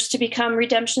distributors to become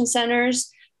redemption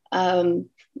centers. Let's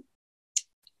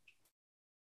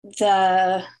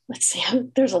see,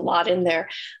 there's a lot in there.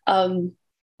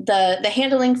 The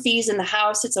handling fees in the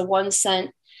House, it's a 1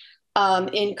 cent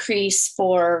increase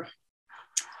for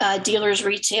dealers,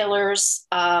 retailers,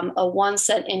 a 1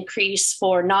 cent increase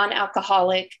for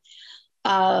non-alcoholic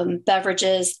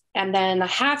beverages, and then a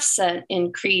 ½ cent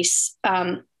increase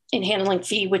in handling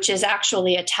fee, which is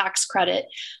actually a tax credit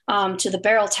to the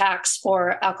barrel tax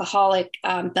for alcoholic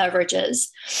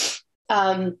beverages.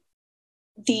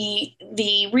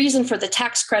 The reason for the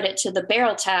tax credit to the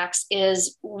barrel tax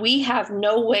is we have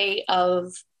no way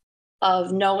of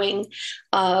knowing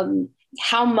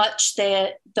how much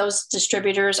those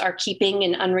distributors are keeping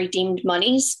in unredeemed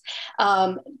monies.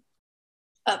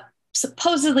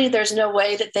 Supposedly, there's no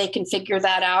way that they can figure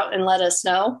that out and let us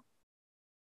know.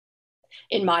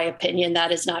 In my opinion,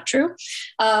 that is not true.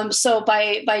 So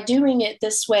by doing it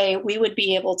this way, we would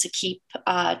be able to keep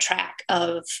track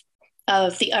of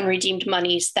the unredeemed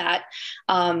monies that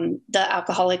the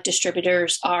alcoholic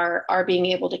distributors are being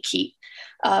able to keep.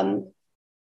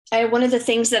 One of the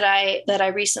things that I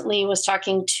recently was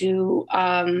talking to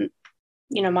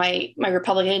my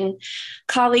Republican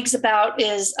colleagues about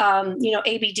is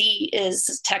ABD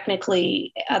is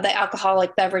technically the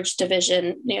alcoholic beverage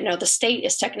division. The state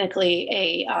is technically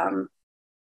a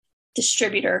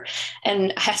distributor,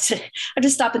 and I have to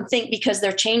stop and think, because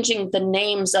they're changing the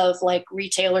names of like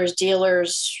retailers,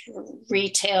 dealers,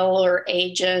 retailer,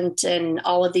 agent, and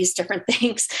all of these different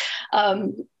things.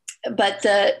 But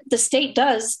the state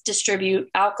does distribute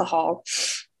alcohol,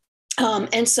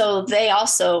 and so they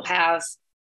also have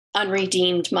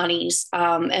unredeemed monies,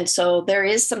 and so there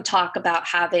is some talk about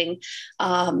having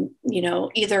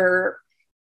either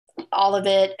all of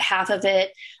it, half of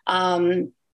it,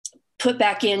 put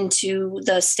back into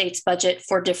the state's budget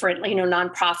for different,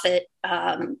 nonprofit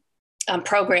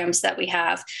programs that we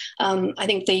have. I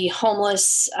think the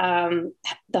homeless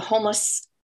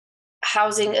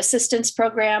housing assistance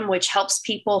program, which helps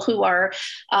people who are,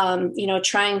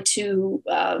 trying to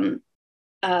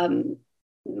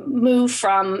move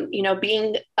from,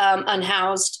 being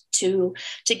unhoused to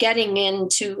getting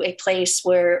into a place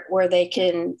where they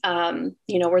can,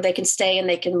 where they can stay and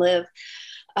they can live.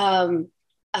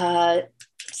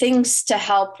 Things to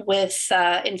help with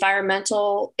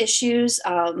environmental issues,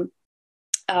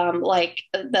 like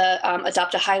the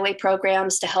Adopt a Highway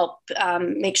programs to help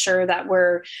make sure that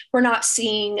we're not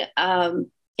seeing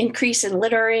increase in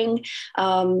littering,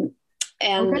 and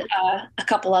okay. A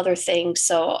couple other things.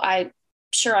 So I'm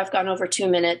sure I've gone over 2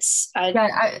 minutes.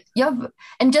 Yep.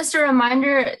 And just a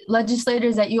reminder,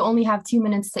 legislators, that you only have 2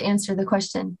 minutes to answer the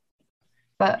question.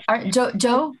 But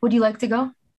Joe, would you like to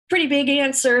go? Pretty big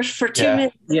answer for 2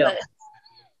 minutes. Yeah. But...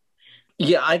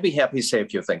 Yeah, I'd be happy to say a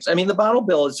few things. I mean, the bottle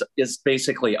bill is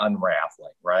basically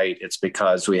unraveling, right? It's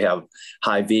because we have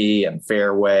Hy-Vee and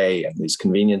Fairway and these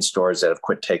convenience stores that have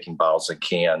quit taking bottles and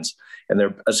cans, and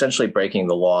they're essentially breaking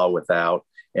the law without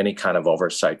any kind of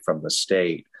oversight from the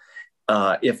state.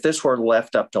 If this were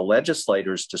left up to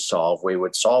legislators to solve, we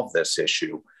would solve this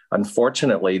issue.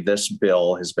 Unfortunately, this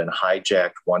bill has been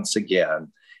hijacked once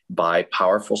again by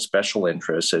powerful special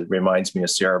interests. It reminds me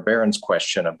of Sarah Barron's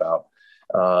question about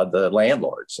the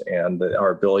landlords and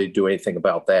our ability to do anything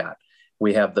about that.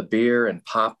 We have the beer and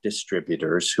pop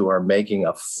distributors who are making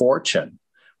a fortune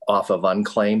off of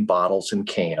unclaimed bottles and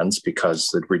cans because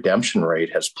the redemption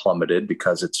rate has plummeted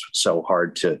because it's so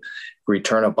hard to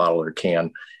return a bottle or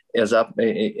can. Is up,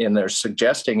 and they're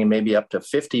suggesting maybe up to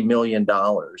 $50 million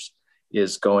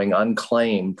is going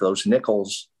unclaimed. Those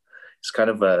nickels, it's kind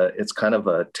of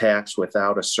a tax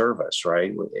without a service,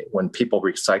 right? When people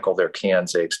recycle their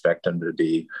cans, they expect them to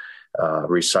be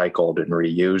recycled and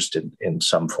reused in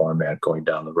some format going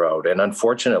down the road. And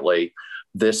unfortunately,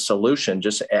 this solution,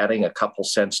 just adding a couple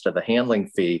cents to the handling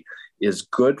fee, is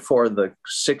good for the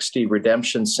 60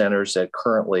 redemption centers that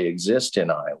currently exist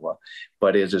in Iowa,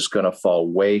 but it is going to fall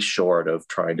way short of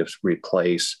trying to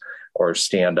replace or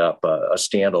stand up a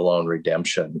standalone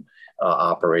redemption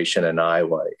operation in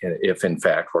Iowa, if in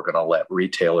fact we're going to let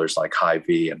retailers like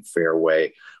Hy-Vee and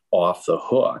Fairway off the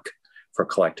hook for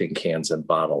collecting cans and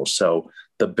bottles. So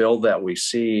the bill that we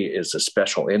see is a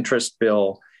special interest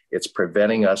bill. It's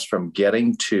preventing us from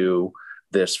getting to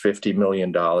this $50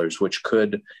 million, which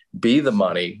could be the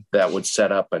money that would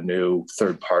set up a new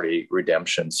third-party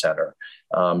redemption center.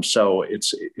 So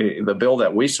it's the bill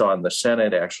that we saw in the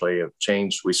Senate actually have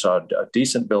changed. We saw a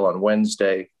decent bill on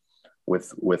Wednesday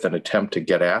with an attempt to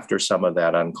get after some of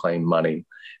that unclaimed money.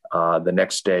 The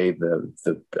next day,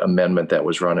 the amendment that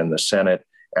was run in the Senate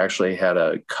actually had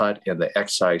a cut in the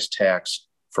excise tax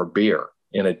for beer,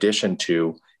 in addition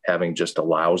to having just a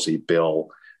lousy bill,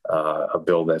 a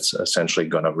bill that's essentially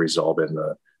going to result in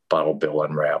the bottle bill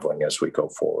unraveling as we go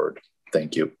forward.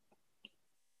 Thank you.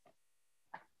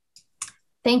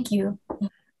 Thank you.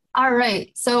 All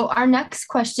right. So our next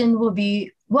question will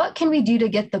be, what can we do to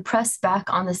get the press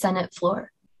back on the Senate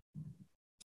floor?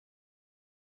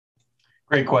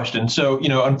 Great question. So,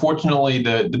 unfortunately,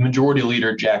 the majority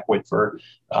leader, Jack Whitver,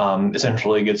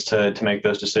 essentially gets to make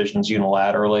those decisions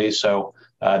unilaterally. So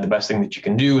the best thing that you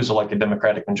can do is elect a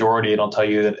Democratic majority. And I'll tell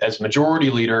you that as majority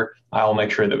leader, I'll make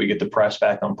sure that we get the press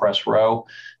back on press row.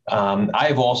 I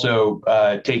have also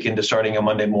taken to starting a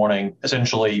Monday morning,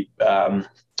 essentially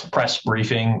press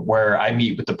briefing, where I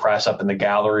meet with the press up in the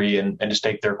gallery and just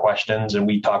take their questions. And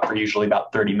we talk for usually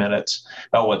about 30 minutes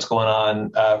about what's going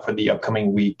on for the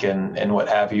upcoming week and what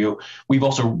have you. We've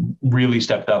also really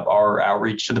stepped up our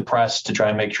outreach to the press to try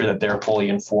and make sure that they're fully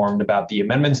informed about the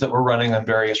amendments that we're running on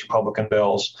various Republican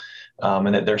bills,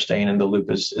 and that they're staying in the loop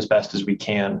as best as we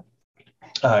can.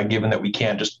 Given that we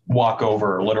can't just walk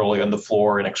over literally on the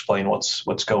floor and explain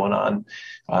what's going on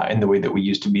in the way that we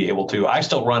used to be able to. I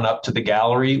still run up to the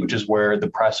gallery, which is where the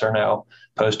press are now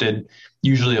posted,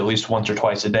 usually at least once or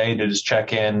twice a day, to just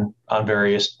check in on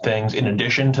various things, in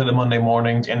addition to the Monday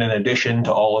mornings and in addition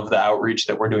to all of the outreach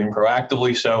that we're doing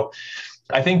proactively. So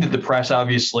I think that the press,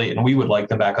 obviously, and we would like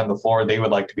them back on the floor, they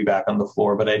would like to be back on the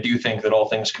floor, but I do think that all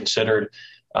things considered,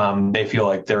 they feel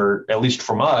like they're, at least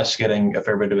from us, getting a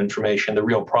fair bit of information. The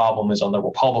real problem is on the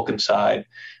Republican side,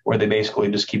 where they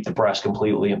basically just keep the press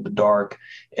completely in the dark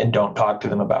and don't talk to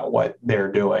them about what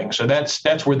they're doing. So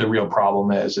that's where the real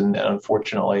problem is. And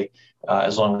unfortunately,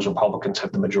 as long as Republicans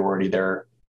have the majority, the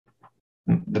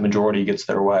majority gets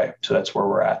their way. So that's where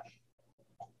we're at.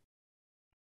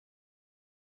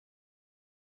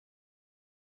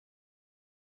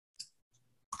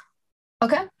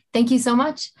 Okay, thank you so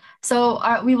much. So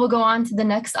we will go on to the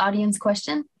next audience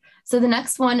question. So the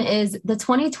next one is, the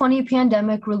 2020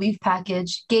 pandemic relief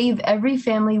package gave every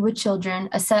family with children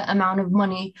a set amount of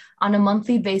money on a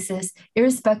monthly basis,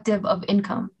 irrespective of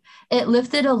income. It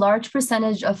lifted a large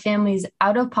percentage of families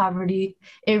out of poverty.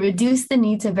 It reduced the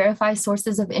need to verify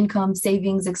sources of income,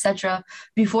 savings, etc.,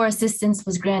 before assistance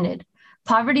was granted.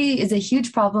 Poverty is a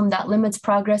huge problem that limits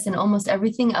progress in almost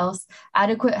everything else: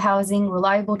 adequate housing,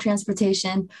 reliable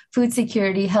transportation, food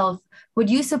security, health. Would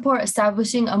you support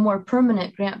establishing a more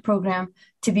permanent grant program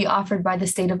to be offered by the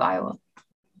state of Iowa?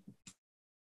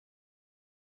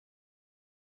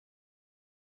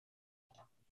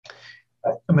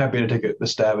 I'm happy to take a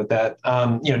stab at that.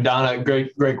 Donna,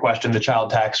 great question. The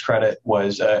child tax credit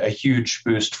was a huge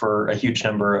boost for a huge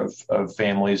number of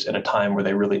families at a time where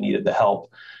they really needed the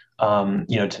help.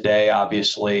 Today,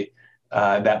 obviously,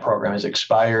 that program has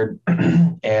expired,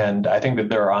 and I think that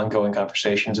there are ongoing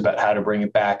conversations about how to bring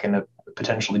it back in a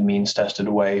potentially means-tested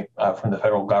way from the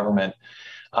federal government.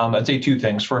 I'd say two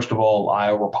things. First of all,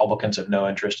 Iowa Republicans have no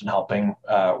interest in helping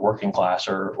working class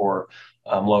or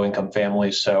low-income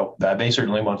families, so they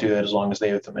certainly won't do that as long as they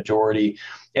have the majority.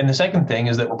 And the second thing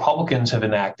is that Republicans have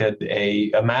enacted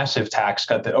a massive tax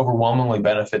cut that overwhelmingly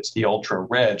benefits the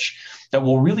ultra-rich, that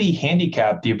will really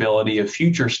handicap the ability of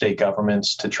future state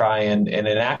governments to try and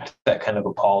enact that kind of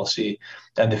a policy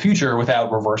in the future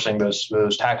without reversing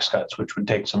those tax cuts, which would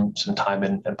take some time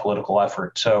and political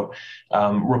effort. So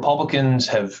Republicans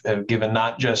have given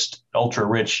not just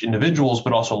ultra-rich individuals,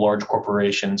 but also large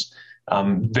corporations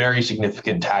very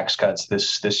significant tax cuts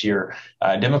this year.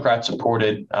 Democrats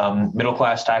supported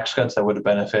middle-class tax cuts that would have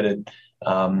benefited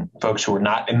folks who are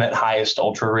not in that highest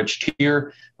ultra-rich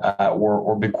tier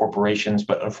or big corporations.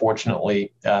 But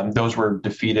unfortunately, those were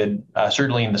defeated,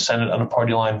 certainly in the Senate on a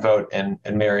party line vote. And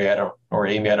Mary, or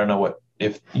Amy, I don't know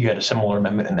if you had a similar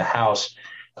amendment in the House.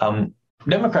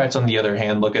 Democrats, on the other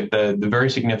hand, look at the very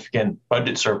significant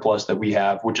budget surplus that we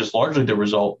have, which is largely the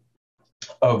result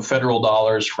of federal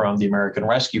dollars from the American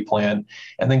Rescue Plan,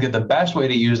 and think that the best way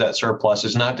to use that surplus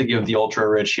is not to give the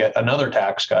ultra-rich yet another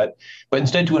tax cut, but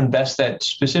instead to invest that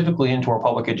specifically into our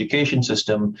public education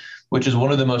system, which is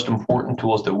one of the most important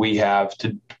tools that we have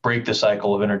to break the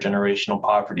cycle of intergenerational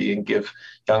poverty and give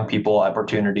young people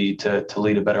opportunity to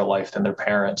lead a better life than their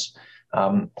parents.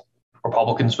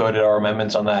 Republicans voted our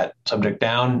amendments on that subject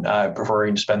down,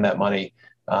 preferring to spend that money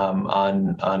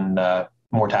on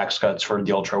more tax cuts for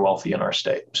the ultra wealthy in our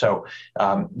state. So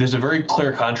there's a very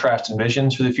clear contrast in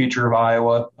visions for the future of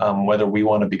Iowa, whether we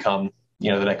want to become,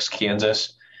 the next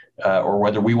Kansas, or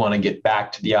whether we want to get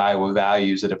back to the Iowa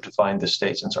values that have defined this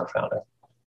state since our founding.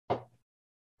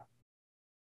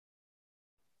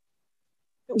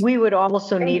 We would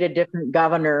also need a different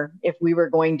governor if we were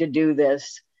going to do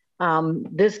this.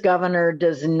 This governor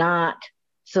does not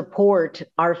support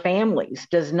our families,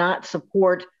 does not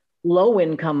support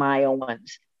low-income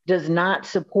Iowans, does not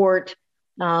support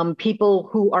people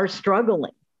who are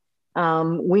struggling.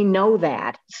 We know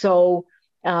that. So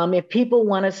if people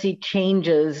want to see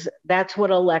changes, that's what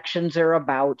elections are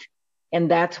about. And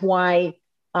that's why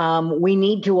we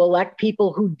need to elect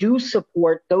people who do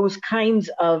support those kinds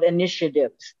of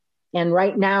initiatives. And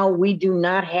right now, we do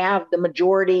not have the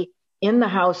majority in the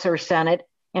House or Senate,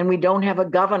 and we don't have a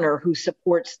governor who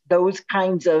supports those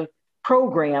kinds of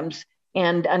programs.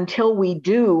 And until we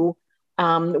do,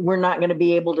 we're not going to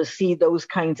be able to see those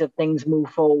kinds of things move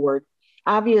forward.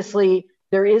 Obviously,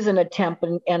 there is an attempt,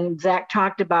 and Zach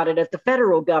talked about it, at the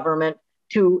federal government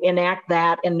to enact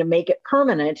that and to make it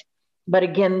permanent. But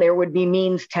again, there would be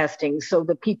means testing. So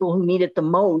the people who need it the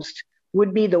most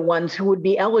would be the ones who would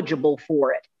be eligible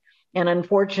for it. And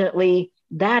unfortunately,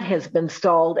 that has been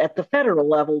stalled at the federal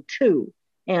level too.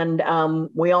 And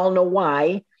we all know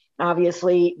why.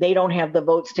 Obviously, they don't have the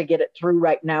votes to get it through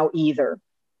right now either.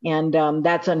 And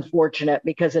that's unfortunate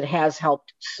because it has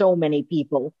helped so many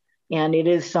people. And it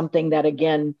is something that,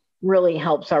 again, really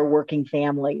helps our working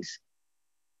families.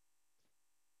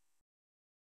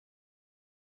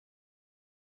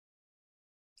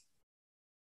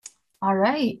 All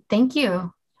right, thank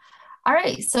you. All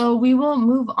right, so we will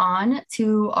move on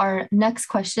to our next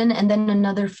question and then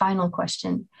another final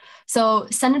question. So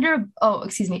President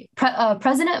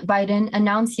Biden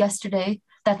announced yesterday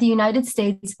that the United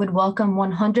States would welcome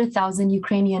 100,000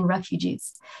 Ukrainian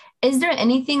refugees. Is there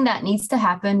anything that needs to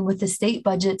happen with the state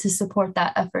budget to support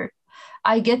that effort?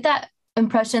 I get that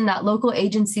impression that local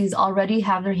agencies already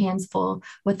have their hands full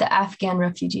with the Afghan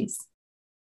refugees.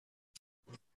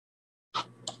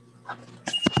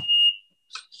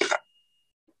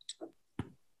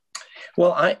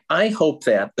 Well, I hope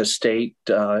that the state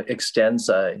extends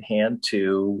a hand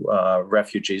to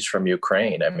refugees from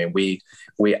Ukraine. I mean,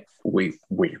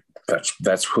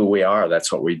 that's who we are.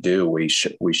 That's what we do. We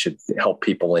should help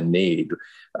people in need.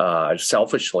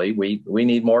 Selfishly, we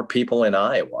need more people in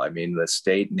Iowa. I mean, the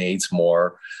state needs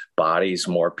more bodies,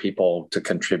 more people to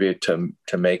contribute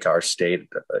to make our state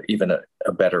even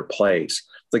a better place.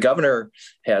 The governor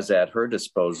has at her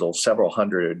disposal several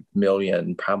hundred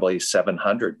million, probably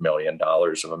 $700 million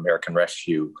of American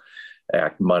Rescue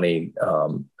Act money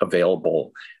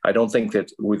available. I don't think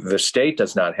that the state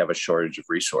does not have a shortage of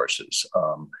resources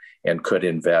and could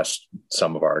invest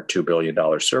some of our $2 billion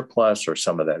surplus or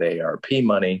some of that ARP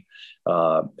money.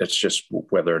 It's just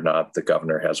whether or not the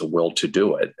governor has a will to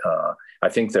do it. I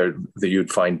think that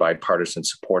you'd find bipartisan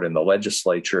support in the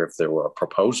legislature if there were a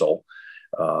proposal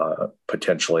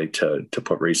potentially to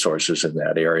put resources in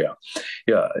that area.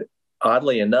 Yeah.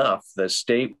 Oddly enough, the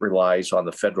state relies on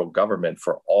the federal government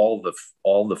for all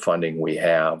the funding we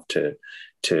have to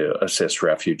assist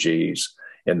refugees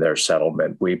in their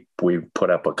settlement. We put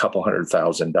up a couple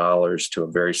 $100,000 to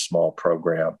a very small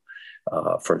program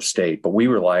for the state, but we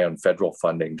rely on federal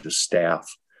funding to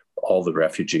staff all the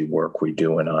refugee work we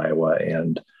do in Iowa,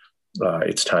 and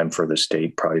it's time for the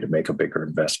state probably to make a bigger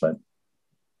investment.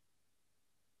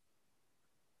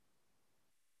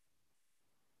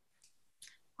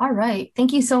 All right,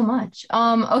 thank you so much.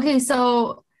 Okay,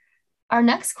 so our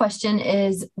next question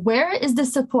is, where is the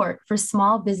support for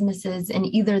small businesses in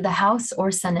either the House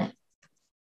or Senate?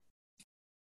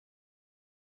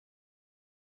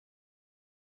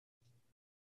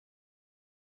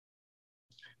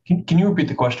 Can you repeat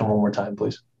the question one more time,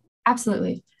 please?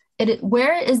 Absolutely.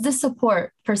 Where is the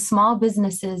support for small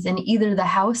businesses in either the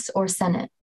House or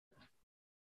Senate?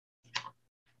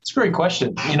 It's a great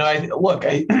question.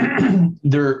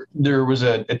 There was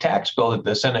a tax bill that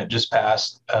the Senate just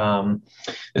passed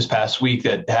this past week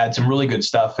that had some really good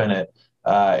stuff in it,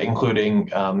 including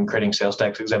creating sales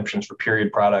tax exemptions for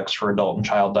period products, for adult and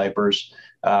child diapers,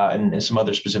 and some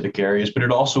other specific areas. But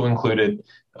it also included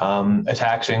a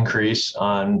tax increase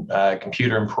on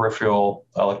computer and peripheral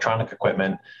electronic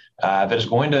equipment that is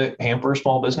going to hamper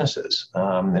small businesses.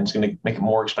 And it's going to make it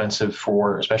more expensive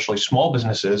for especially small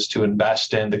businesses to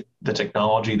invest in the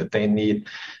technology that they need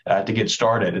to get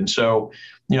started. And so,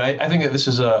 I think that this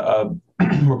is a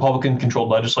Republican-controlled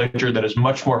legislature that is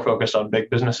much more focused on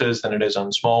big businesses than it is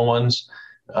on small ones.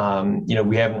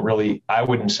 We haven't really, I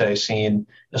wouldn't say, seen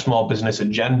a small business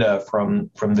agenda from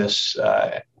this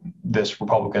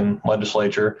Republican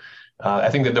legislature. I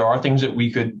think that there are things that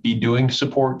we could be doing to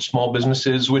support small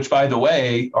businesses, which, by the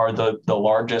way, are the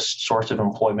largest source of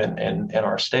employment in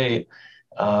our state.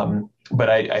 But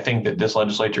I think that this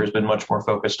legislature has been much more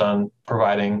focused on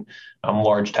providing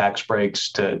large tax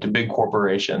breaks to big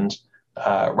corporations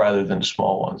rather than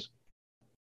small ones.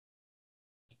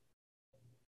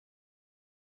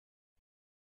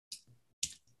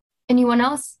 Anyone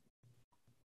else?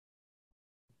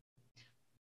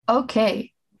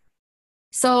 Okay.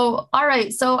 So, all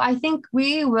right. So I think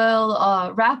we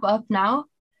will wrap up now.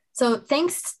 So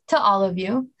thanks to all of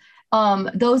you,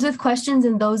 those with questions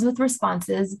and those with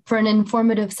responses, for an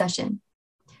informative session.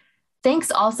 Thanks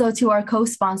also to our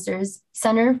co-sponsors,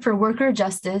 Center for Worker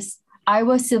Justice,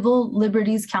 Iowa Civil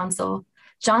Liberties Council,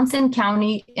 Johnson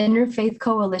County Interfaith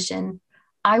Coalition,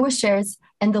 Iowa Shares,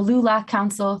 and the LULAC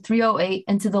Council 308,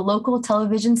 and to the local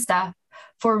television staff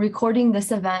for recording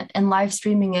this event and live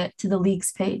streaming it to the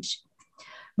League's page.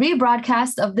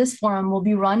 Rebroadcast of this forum will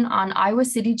be run on Iowa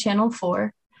City Channel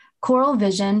 4, Coral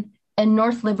Vision, and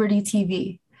North Liberty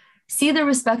TV. See the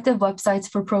respective websites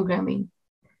for programming.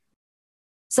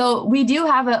 So we do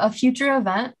have a future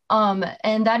event,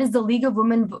 and that is the League of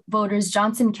Women Voters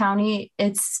Johnson County.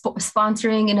 It's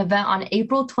sponsoring an event on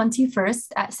April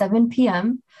 21st at 7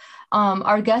 p.m.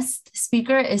 Our guest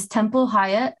speaker is Temple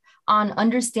Hyatt on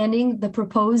understanding the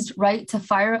proposed right to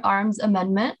firearms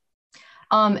amendment.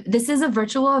 This is a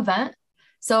virtual event,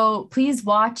 so please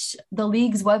watch the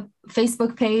League's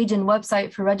Facebook page and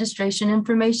website for registration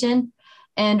information,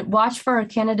 and watch for our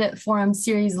candidate forum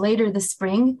series later this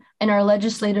spring and our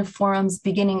legislative forums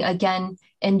beginning again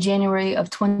in January of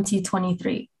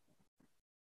 2023.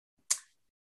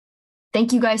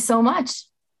 Thank you guys so much,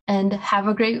 and have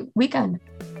a great weekend.